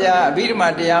တ်စွာဘုရားအဘိဓမ္မာ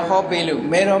တရားဟောပေးလို့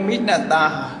မေတော်မိနတ်သား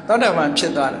ဟာသောတာပန်ဖြ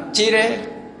စ်သွားတယ်ခြေတယ်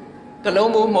တ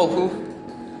လုံးမိုးမဟုတ်ဘူး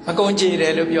အကုန်ခြေတ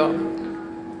ယ်လို့ပြော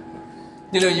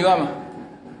ဒီလိုယူရမှာ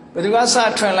ဘယ်သူကစ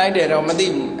ထွင်လိုက်တယ်တော့မသိ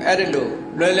ဘူးအဲ့ဒီလို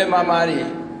လွယ်လွယ်မာမာတွေ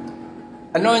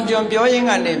အလွန်ကျွံပြောရင်း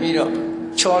ကနေပြီးတော့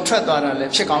ချော်ထွက်သွားတာလ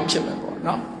ည်းဖြစ်ကောင်းဖြစ်မှာပေါ့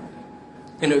နော်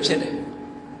ဒီလိုဖြစ်တယ်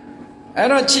အဲ့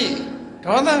တော့ကြည့်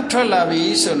ဒေါသထွက်လာပြီ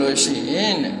ဆိုလို့ရှိရ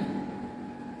င်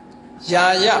ယာ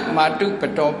ယမာတုပ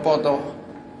တောပောတော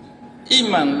ဣ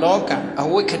မံလောကံအ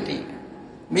ဝိခတိ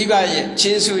မိဘရဲ့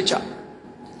ခြေဆုကြောင့်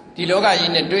ဒီလောက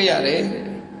ကြီးနဲ့တွေ့ရတယ်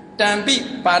တံပိ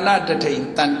ပါဏတထိန်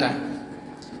တန်တန်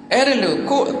အဲ့ဒါလို့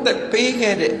ကိုယ်အသက်ပေး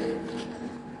ခဲ့တဲ့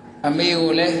အမေ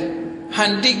ကိုလည်းဟ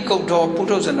န္တိကုတ်တော်ပု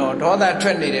ထုဇဏောဒေါသထွ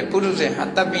က်နေတဲ့ပုထုဇဉ်ဟာ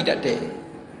တတ်မိတတ်တယ်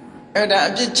အဲ့ဒါ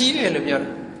အပြစ်ကြီးတယ်လို့ပြောတ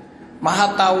ယ်မဟာ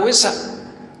တာဝိသ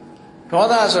ဒေါ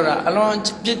သဆိုတာအလွန်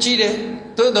ပြစ်ကြီးတယ်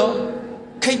သို့တော့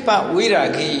ခိပ္ပဝိရာ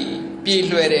ဂိပြေ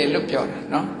လွယ်တယ်လို့ပြောတယ်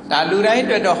နော်ဒါလူတိုင်းအ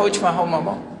တွက်တော့ဟုတ်ချင်မှဟုတ်မှာ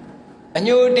ပေါ့အ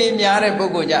ညိုတေးများတဲ့ပု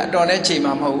ဂ္ဂိုလ်ကြအတော်နဲ့ချိန်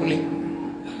မှာမဟုတ်ဘူးလေ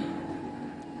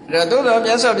အဲ့တော့သို့တော့မြ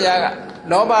တ်စွာဘုရားက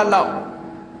လောဘလောက်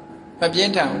မပြ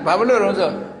င်းထန်ဘူးဘာလို့လဲ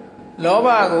ဆိုလောဘ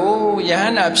ကိုယဟ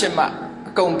န္တာဖြစ်မှ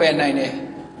အကုန်ပယ်နိုင်တယ်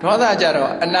ဒေါသကြ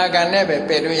တော့အနာဂံနဲ့ပဲပ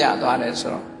ယ်လို့ရသွားတယ်ဆို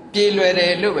တော့ပြေလွယ်တ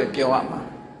ယ်လို့ပဲပြောရမှာ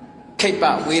ခိပ္ပ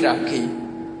ဝိရာဂိ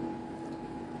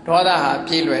ဒေါသဟာ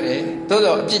ပြေးလွယ်တယ်သို့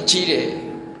တော့အပြစ်ကြီးတယ်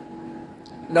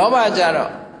လောဘကြ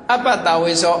တော့အပ္ပတ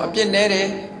ဝိသောအပြစ်နဲတယ်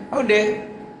ဟုတ်တယ်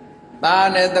သား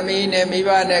နဲ့သမီးနဲ့မိဘ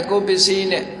နဲ့ကိုယ်ပစ္စည်း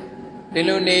နဲ့ဒီ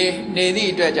လိုနေသ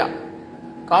ည့်အတွက်ကြောင့်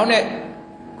ကောင်းတဲ့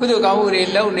ကုသိုလ်ကောင်းမှုတွေ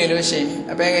လုပ်နေလို့ရှိရင်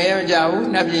အပင်ငယ်ရမကြဘူး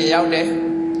နတ်ပြည်ရောက်တယ်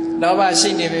လောဘရှိ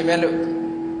နေပြီပဲလို့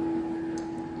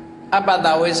အပ္ပတ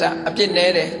ဝိသအပြစ်နဲ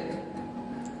တယ်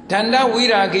ဒန္တဝိ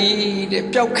ရာဂိတဲ့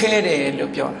ပျောက်ခဲတယ်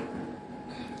လို့ပြောတာ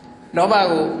လောဘ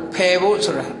ကိုဖယ်ဖို့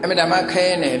ဆိုတာအမြဲတမ်းခဲ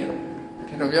နေလို့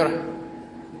ဒီလိုပြောတာ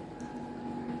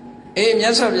အေးမြ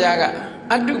တ်စွာဘုရားက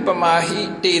အတုပမာဟိ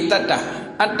တေတတ္တ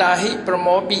အတ္တာဟိပရ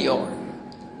မောပိယော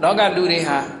လောကလူတွေ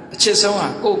ဟာအချစ်ဆုံးဟာ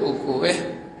ကိုယ့်ကိုယ်ပဲ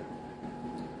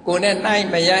ကိုယ်နဲ့နိုင်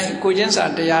မရိုင်းကိုချင်းစာ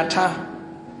တရား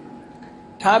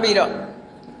ထားပြီးတော့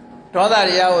ဒေါသတ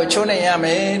ရားကိုချုံးနေရမ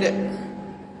ယ်တဲ့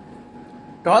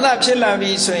ဒေါသဖြစ်လာ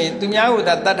ပြီဆိုရင်သူများကို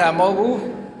တတ်တာမဟုတ်ဘူး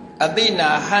အသိနာ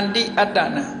ဟန္တိအတ္တ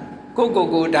နာကို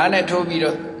ဓာတ်နဲ့ထိုးပြီး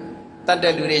တော့တတ်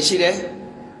တဲ့လူတွေရှိတယ်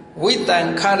ဝိတံ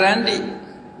ခရန္တိ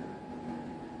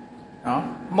နော်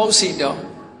မုတ်စီတော့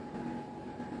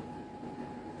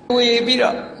ဝေပြီး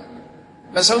တော့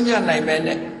မဆုံးဖြတ်နိုင်ပဲ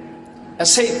နဲ့အ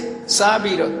စိတ်စား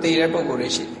ပြီးတော့တည်တဲ့ပုဂ္ဂိုလ်တွေ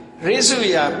ရှိတယ်ရိစု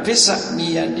ယာဘစ္ဆနိ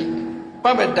ယတိပ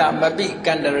ပ္ပတမပိက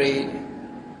န္တရေ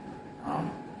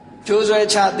ကျိုးဆွဲ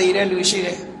ချတည်တဲ့လူရှိတ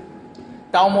ယ်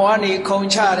တောင်ပေါ်ကနေခုံ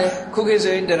ချတယ်ခုခေတ်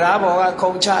ဆိုရင်တရားပေါ်က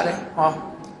ခုံချတယ်ဟော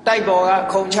တိုက်ပေါ်က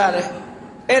ခုံချတယ်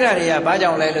အဲ့ဒါတွေကဘာ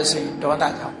ကြောင့်လဲလို့ဆိုရင်ဒေါသ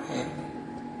ကြောင့်ပဲ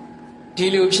ဒီ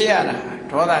လိုဖြစ်ရတာ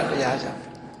ဒေါသတရားကြောင့်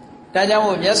ဒါကြောင့်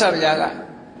မို့မြတ်စွာဘုရားက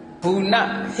ဘူဏ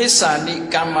ဟစ္ဆာနိ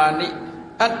ကမ္မာနိ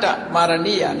အတ္တမာရ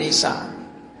ဏိယာနိသ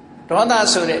ဒေါသ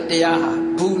ဆိုတဲ့တရားဟာ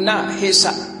ဘူဏဟစ္ဆ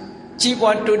ကြီး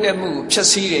ပွားတိုးတက်မှုကိုဖျက်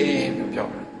ဆီးတယ်လို့ပြော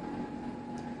တာ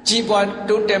ကြီးပွား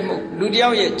တိုးတက်မှုလူတယော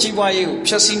က်ရဲ့ကြီးပွားရေးကို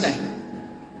ဖျက်ဆီးနိုင်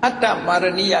အတ္တမာရ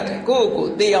ဏိယာတဲ့ကိုယ့်ကို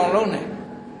ယ်သိအောင်လုပ်နိုင်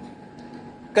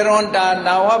ကရွန်တာ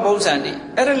နာဝဗုဇ္ဇန္တိ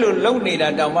အဲ့ဒါလို့လုံနေတာ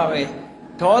တောင်မှပဲ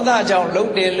ဒေါသကြောင့်လုံ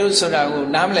တယ်လို့ဆိုတာကို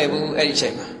နားမလည်ဘူးအဲ့ဒီချိ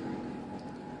န်မှာ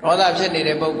ဒေါသဖြစ်နေ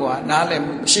တဲ့ပုဂ္ဂိုလ်ဟာနားလည်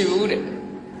မှုမရှိဘူးတဲ့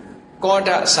ကောဋ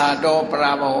စာတော်ပ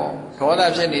ရာဘောဒေါသ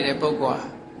ဖြစ်နေတဲ့ပုဂ္ဂိုလ်ဟာ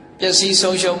ပျက်စီး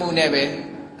ဆုံးရှုံးမှုနဲ့ပဲ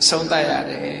အဆုံးသတ်ရ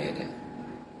တယ်တဲ့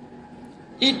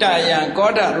ဣတယံကော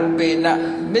ဋရူပေန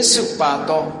မစ္စုပါ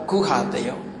တောခုဟာတ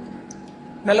ယော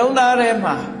နှလုံးသားထဲ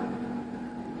မှာ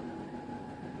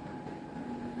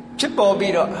ဖြစ်ပေါ်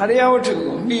ပြီးတော့ဟရိယဝတ္ထု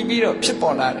ကိုမှီပြီးတော့ဖြစ်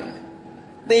ပေါ်လာတယ်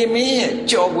သေမင်းရဲ့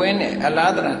ကြော်ကွင်းနဲ့အ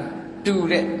လားတရံတူ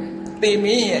တဲ့သေမ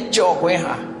င်းရဲ့ကြော်ကွင်း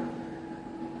ဟာ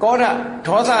ကောဋ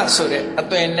ဒေါသဆိုတဲ့အ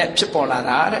သွင်နဲ့ဖြစ်ပေါ်လာ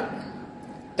တာတဲ့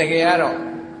တကယ်ကတော့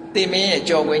သေမင်းရဲ့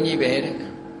ကြော်ကွင်းကြီးပဲတဲ့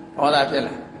ဒေါသဖြစ်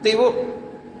လာသေဖို့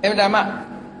အမှန်တ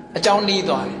မ်းအကြောင်းနီး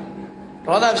သွားတယ်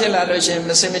ဒေါသဖြစ်လာလို့ရှိရင်မ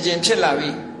စင်မကျင်ဖြစ်လာ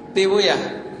ပြီးသေဖို့ရ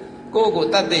ကိုယ့်ကို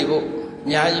တတ်သိဖို့အ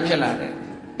များကြီးဖြစ်လာတယ်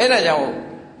အဲ့ဒါကြောင့်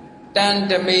တန်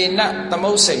တမေနသ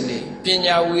မုတ်စိန်တွေပ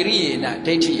ညာဝီရိယေန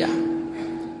ဒိဋ္ဌိယ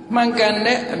မှန်ကန်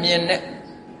တဲ့အမြင်နဲ့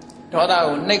ဒေါသ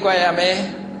ကိုနှိပ်ကွက်ရမယ်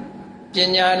ပ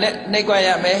ညာနဲ့နှိပ်ကွက်ရ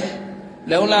မယ်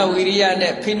လုံလဝီရိယ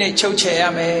နဲ့ဖိနှိပ်ချုပ်ချယ်ရ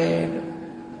မယ်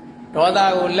ဒေါသ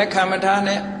ကိုလက်ခံမထား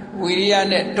နဲ့ဝီရိယ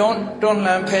နဲ့တွန်း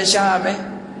လှန်ဖယ်ရှားရမယ်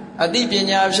အသိပ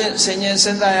ညာဖြင့်ဆင်ញင်စ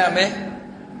ဉ်းစားရမယ်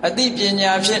အသိပ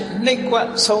ညာဖြင့်နှိပ်ကွက်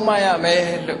ဆုံးမရမယ်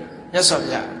လို့မြတ်စွာဘု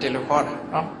ရားဒီလိုခေါ်တာ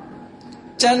နော်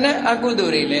ကျန်တဲ့အကုသို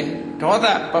လ်တွေလည်းဒေါသ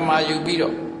ပမာယူပြီး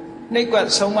တော့နှိပ်ကွက်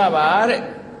ဆုံးမပါတဲ့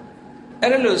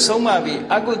အဲ့ဒါလို့ဆုံးမပြီး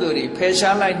အကုသိုလ်တွေဖယ်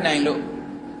ရှားလိုက်နိုင်လို့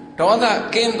ဒေါသ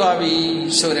ကင်းသွားပြီ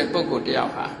ဆိုတဲ့ပုဂ္ဂိုလ်တယော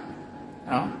က်ဟာ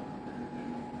နော်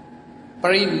ပ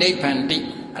ရိနိဗ္ဗန္တိ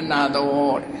အနာ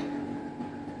တောတဲ့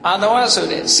အာတဝဆို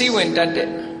တဲ့စိဝင်တတ်တဲ့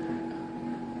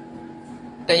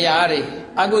တ တရား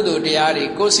အကုသိုလ်တရားတွေ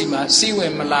ကိုယ်စီမှာစီးဝ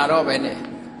င်မလာတော့ပဲနဲ့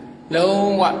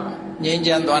လုံးဝငြိမ်းချ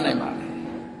မ်းသွားနိုင်ပါလေ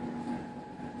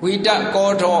ဝိတကော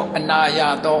ထောအနာယ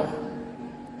သော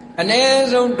အ ਨੇ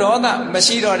ဆုံးဒေါသမ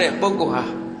ရှိတော့တဲ့ပုဂ္ဂိုလ်ဟာ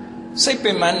စိတ်ပ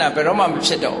င်ပန်းတာဘယ်တော့မှမ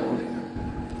ဖြစ်တော့ဘူး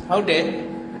ဟုတ်တယ်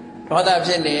ဒေါသ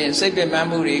ဖြစ်နေစိတ်ပင်ပန်း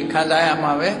မှုတွေခံစားရ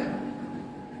မှာပဲ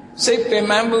စိတ်ပင်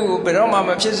ပန်းမှုကိုဘယ်တော့မှမ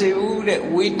ဖြစ်စေဘူးတဲ့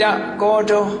ဝိတကော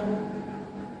ထော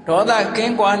ဒေါသက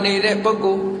င်းကွာနေတဲ့ပုဂ္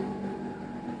ဂိုလ်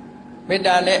မေတ္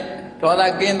တာနဲ့ဒေါသ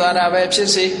ကင်းသွားတာပဲဖြစ်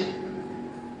စေ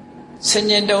ဆင်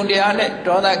ញင်တုံတရားနဲ့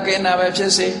ဒေါသကင်းတာပဲဖြ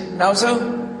စ်စေနောက်ဆုံး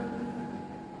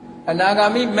အနာဂါ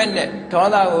မိမဲ့နဲ့ဒေါ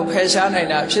သကိုဖယ်ရှားနိုင်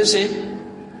တာဖြစ်စေ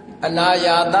အနာ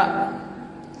ယာတ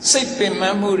စိတ်ပင်ပ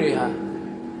န်းမှုတွေဟာ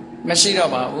မရှိ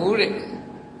တော့ပါဘူးတဲ့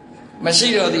မရှိ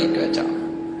တော့သည့်အတွက်ကြောင့်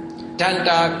ဒန္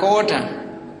တာကောဓံ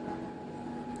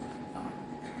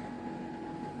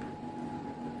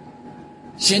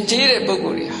ရှင်ကျေးတဲ့ပုဂ္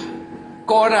ဂိုလ်တွေဟာ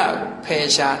ကောဓဖယ်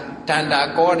ရှားဒန္တာ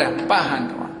ကောဓံပဟံ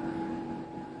တော်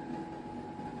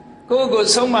ကိုယ်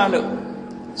ဆုံးမလို့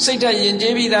စိတ်ဓာတ်ယဉ်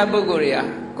ကျေးပြီးသားပုဂ္ဂိုလ်တွေဟာ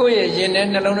ကိုယ့်ရဲ့ယင်တဲ့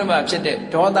နှလုံးထဲမှာဖြစ်တဲ့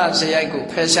ဒေါသဇယိုက်ကို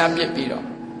ဖယ်ရှားပစ်ပြီးတော့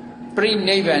ပရိ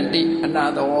နိဗ္ဗန္တိအနာ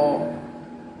တော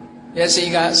မျက်စိ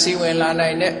ကစီဝင်လာနို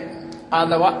င်တဲ့အာ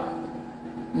တဝ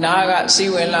နားကစီ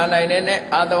ဝင်လာနိုင်တဲ့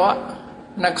အာတဝ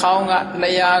နှာခေါင်းက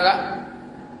လျှာက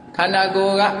ခန္ဓာကို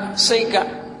ယ်ကစိတ်က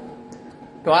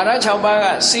ဓဝါရ6ပါးက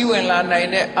စီဝင်လာနိုင်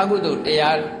တဲ့အကုသိုလ်တ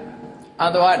ရားအာ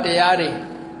တဝတရားတွေ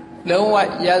လုံးဝ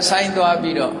ရပ်ဆိုင်သွား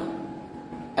ပြီးတော့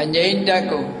အငြိမ့်တက်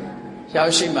ကိုရော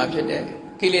က်ရှိမှဖြစ်တယ်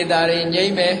ကိလေသာတွေငြိ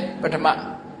မ့်မယ်ပထမ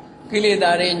ကိလေ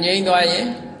သာတွေငြိမ့်သွားရင်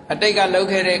အတိတ်ကလုပ်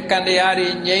ခဲ့တဲ့ကံတရားတွေ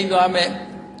ငြိမ့်သွားမယ်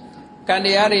ကံတ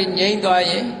ရားတွေငြိမ့်သွား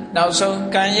ရင်နောက်ဆုံး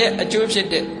ကံရဲ့အကျိုးဖြစ်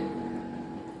တဲ့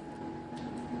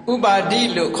ဥပါဒိ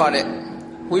လို့ခေါ်တဲ့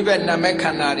ဝိဘက်နာမခ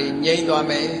န္ဓာတွေငြိမ့်သွား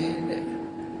မယ်တဲ့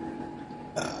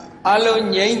အလုံး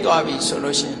ငြိမ့်သွားပြီဆို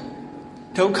လို့ရှိရင်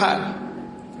ဒုက္ခ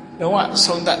လုံးဝ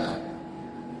ဆုံးတတ်တယ်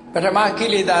ပထမကိ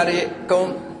လေသာတွေကုန်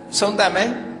ဆုံးတတ်မယ်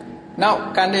နောက်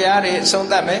ကံတရားတွေဆုံး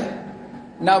တတ်မယ်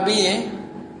နောက်ပြီးရင်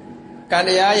ကံတ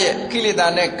ရားရဲ့ကိလေသာ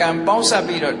နဲ့ကံပေါင်းစပ်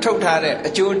ပြီးတော့ထုတ်ထားတဲ့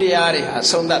အကျိုးတရားတွေဟာ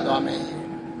ဆုံးတတ်သွားမယ်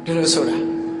ဒီလိုဆိုတာ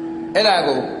အဲ့ဒါ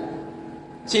ကို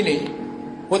ကြည့်နေ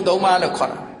ဝတ်သုံးပါလို့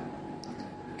ခေါ်တာ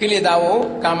ကိလေသာဝ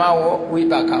ကာမဝဝိ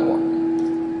ပါကဝ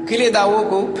ကိလေသာဝ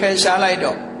ကိုဖယ်ရှားလိုက်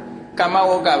တော့ကာမ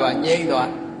ဝကပါငြိမ့်သွား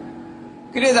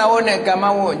ကိလေသာဝနဲ့ကာမ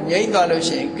ဝငြိမ့်သွားလို့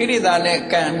ရှိရင်ကိလေသာနဲ့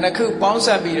ကံနှစ်ခုပေါင်းစ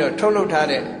ပ်ပြီးတော့ထုတ်လုပ်ထား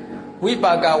တဲ့ဝိ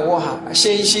ပါကဝဟာအ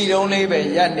ရှိန်ရှိတုံးလေးပဲ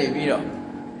ရပ်နေပြီးတော့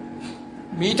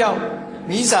မီးတောက်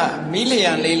မီးစာမီး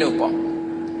လျံလေးလို့ပေါ့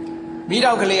မီး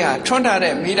တောက်ကလေးဟာထွန်းထား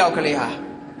တဲ့မီးတောက်ကလေးဟာ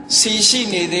စီရှိ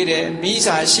နေသေးတယ်မီး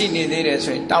စာရှိနေသေးတယ်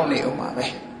ဆိုရင်တောက်နေအောင်ပါပဲ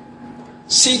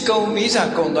စီကုံမီးစာ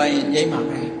ကုံသွားရင်ငြိမ့်ပါ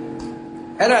ပဲ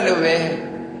အဲ့ဒါလိုပဲ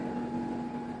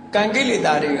ကံကိလေ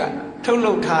သာတွေကထုတ်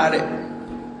လုပ်ထားတဲ့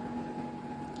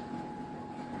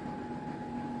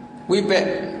ဝိပက်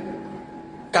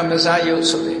ကမ္မဇာယုတ်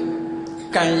ဆိုတဲ့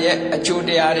ကံရဲ့အကျိုးတ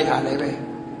ရားတွေဟာလည်းပဲ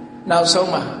နောက်ဆုံး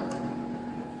မှာ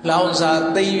လောင်စာ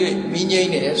သိမ့်၍မိငိမ့်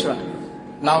နေတယ်ဆိုတာ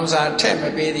လောင်စာထက်မ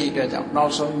ပေးသည့်အတွက်ကြောင့်နော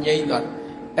က်ဆုံးငြိမ့်သွား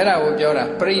အဲ့ဒါကိုပြောတာ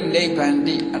ပရိနိဗ္ဗန္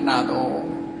တိအနာတော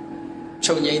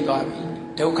ချုပ်ငြိမ့်သွားပြီ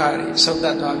ဒုက္ခတွေဆုံးသ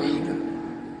က်သွားပြီ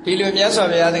ဒီလိုမြတ်စွာ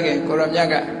ဘုရားသခင်ကိုရောမြတ်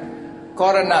ကကော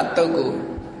ရဏတုတ်ကို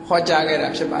ဟောကြားခဲ့တာ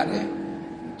ဖြစ်ပါတယ်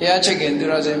တရားချစ်ခင်သူ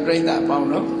တော်စင်ပြိဿအပေါင်း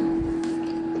တို့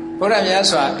ဘုရားမြတ်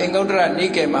စွာအင်္ဂုတ္တရနိ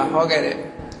ကေမှာဟောခဲ့တဲ့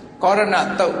ကောရဏ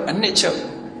တုတ်အနှစ်ချုပ်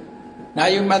နာ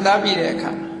ယူမှတ်သားပြီးတဲ့အ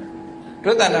ခါ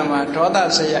ဒုတဏ္ဍမှာဒေါသ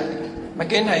စရိုက်မ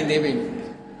ကင်းနိုင်သေးပြီ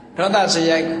ဒေါသစ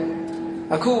ရိုက်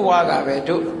အခုဝါကပဲ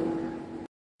တို့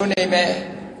ချိုးနေမယ်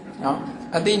နော်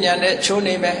အသိဉာဏ်နဲ့ချိုး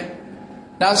နေမယ်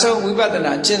နောက်ဆုံးဝိပဿ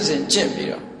နာကျင့်စဉ်ကျင့်ပြီး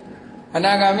တော့အ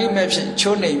နာဂါမိမဲ့ဖြင့်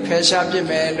ချိုးနေဖယ်ရှားပြစ်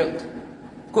မယ်လို့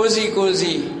ကိုယ်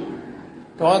စီ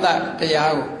ဒေါသတ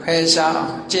ရားကိုဖယ်ရှားအော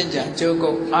င်ကျင့်ကြံကြိုးကု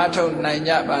ပ်အားထုတ်နိုင်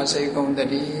ကြပါစေကုန်သ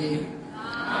တည်း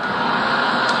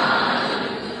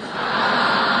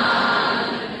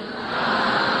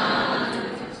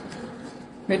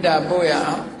မေတ္တာပို့ရ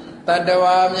အောင်တတ္တ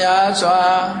ဝါများစွာ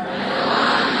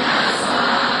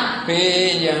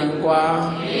ဘေးရန်กว่า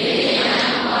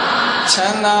ချ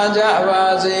မ်းသာကြပါ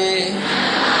စေ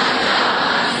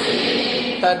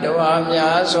တတ္တဝါ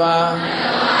များစွာ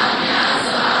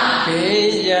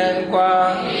ဘေးရန်กว่า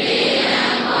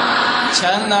ချ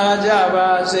မ်းသာကြ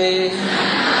ပါစေ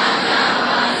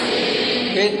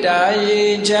ကိတ္တာယေ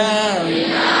ချမ်း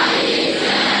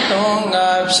သုံး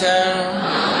ငါဖြံ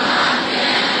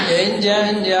ငြိမ်းချ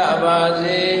မ်းကြပါ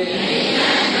စေ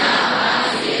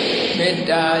မေတ္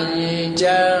တာယေချ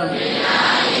မ်း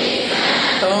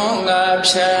သုံးငါ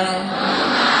ဖြံ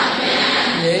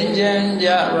ငြိမ်းချမ်းကြ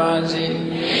ပါစေ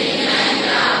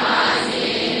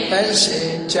တ လက်ရှိ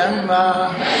ချမ်းသာ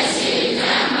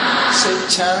စိတ်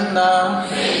ချမ်းသာ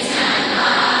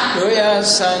တို့ရ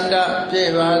ဆန္ဒပြေ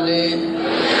ပါစေ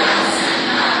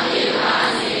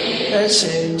လက်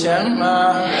ရှိချမ်းသာ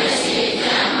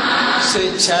စိ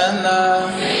တ်ချမ်းသာ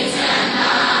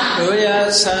တို့ရ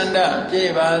ဆန္ဒပြေ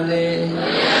ပါစေ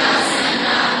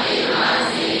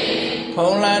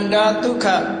ဖုံလန္တာဒုက္ခ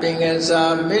ပင်က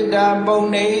စားမေတ္တာပုံ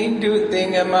နေတုသ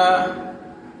င်္ကမ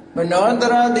မနောတ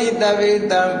ရတိတဝေ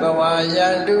တံဘဝယ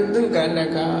န္တုဒုက္ခန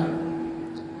က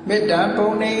မေတ္တာပုံ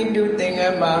နေတုသင်္က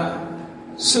မ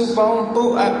စုပေါင်းပု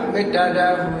အပ်မေတ္တာဓာ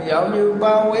တ်ဟုရောင်မြူ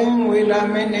ပါဝင်ဝေလာ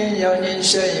မင်းနှင့်ရောင်ခြင်း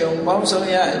ရှက်ယုံပေါင်းဆောင်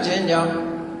ရအခြင်းကြောင့်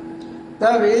တ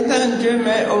ဝေတံကျွမ်း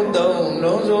မဲ့ဥဒ္ဒုံ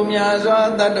လုံးစုံများစွာ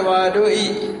တတ္တဝါတို့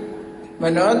၏မ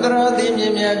နောတရတိမြ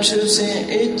င်မြတ်ဖြူစင်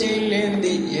အေးကြည်လင်းသ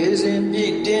ည့်ရေစင်ပြ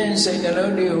ည့်တင်းစိတ်နှ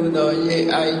လုံးတည်ဟူသောရေ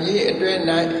အိုင်ရေအတွဲ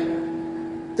၌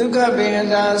ဒုက္ခပင်က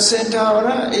စားစင်ထောရ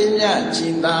အေးမြကြ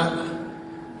ည်သာ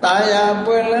တာယာ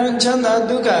ပွင့်လန်းချမ်းသာ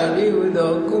ဒုက္ခလိဟု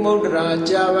သောကုမုဒ္ဒရာ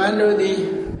ကြာပန်တို့သည်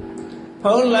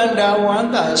ဖုံးလန္တာဝန္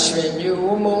တာရွှင်မြူဝ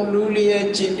မုံလူလျက်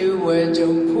ကြည်နူးဝဲ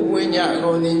ကြုံဖူဝိညာ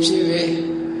ကုန်သည်ဖြစ်၍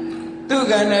ဒုက္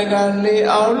ခနကလေ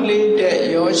အောင်လေးတဲ့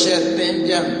ရောရှက်သင်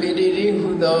ပြပိတိရိဟု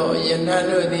သောယနံ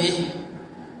တို့သည်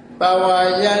ဘဝ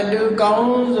ယတုကော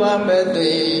င်းစွာမဲ့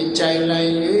သွေကြိုင်လို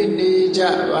က်၍နေကြ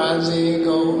ပါစေ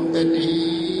ကုန်တည်း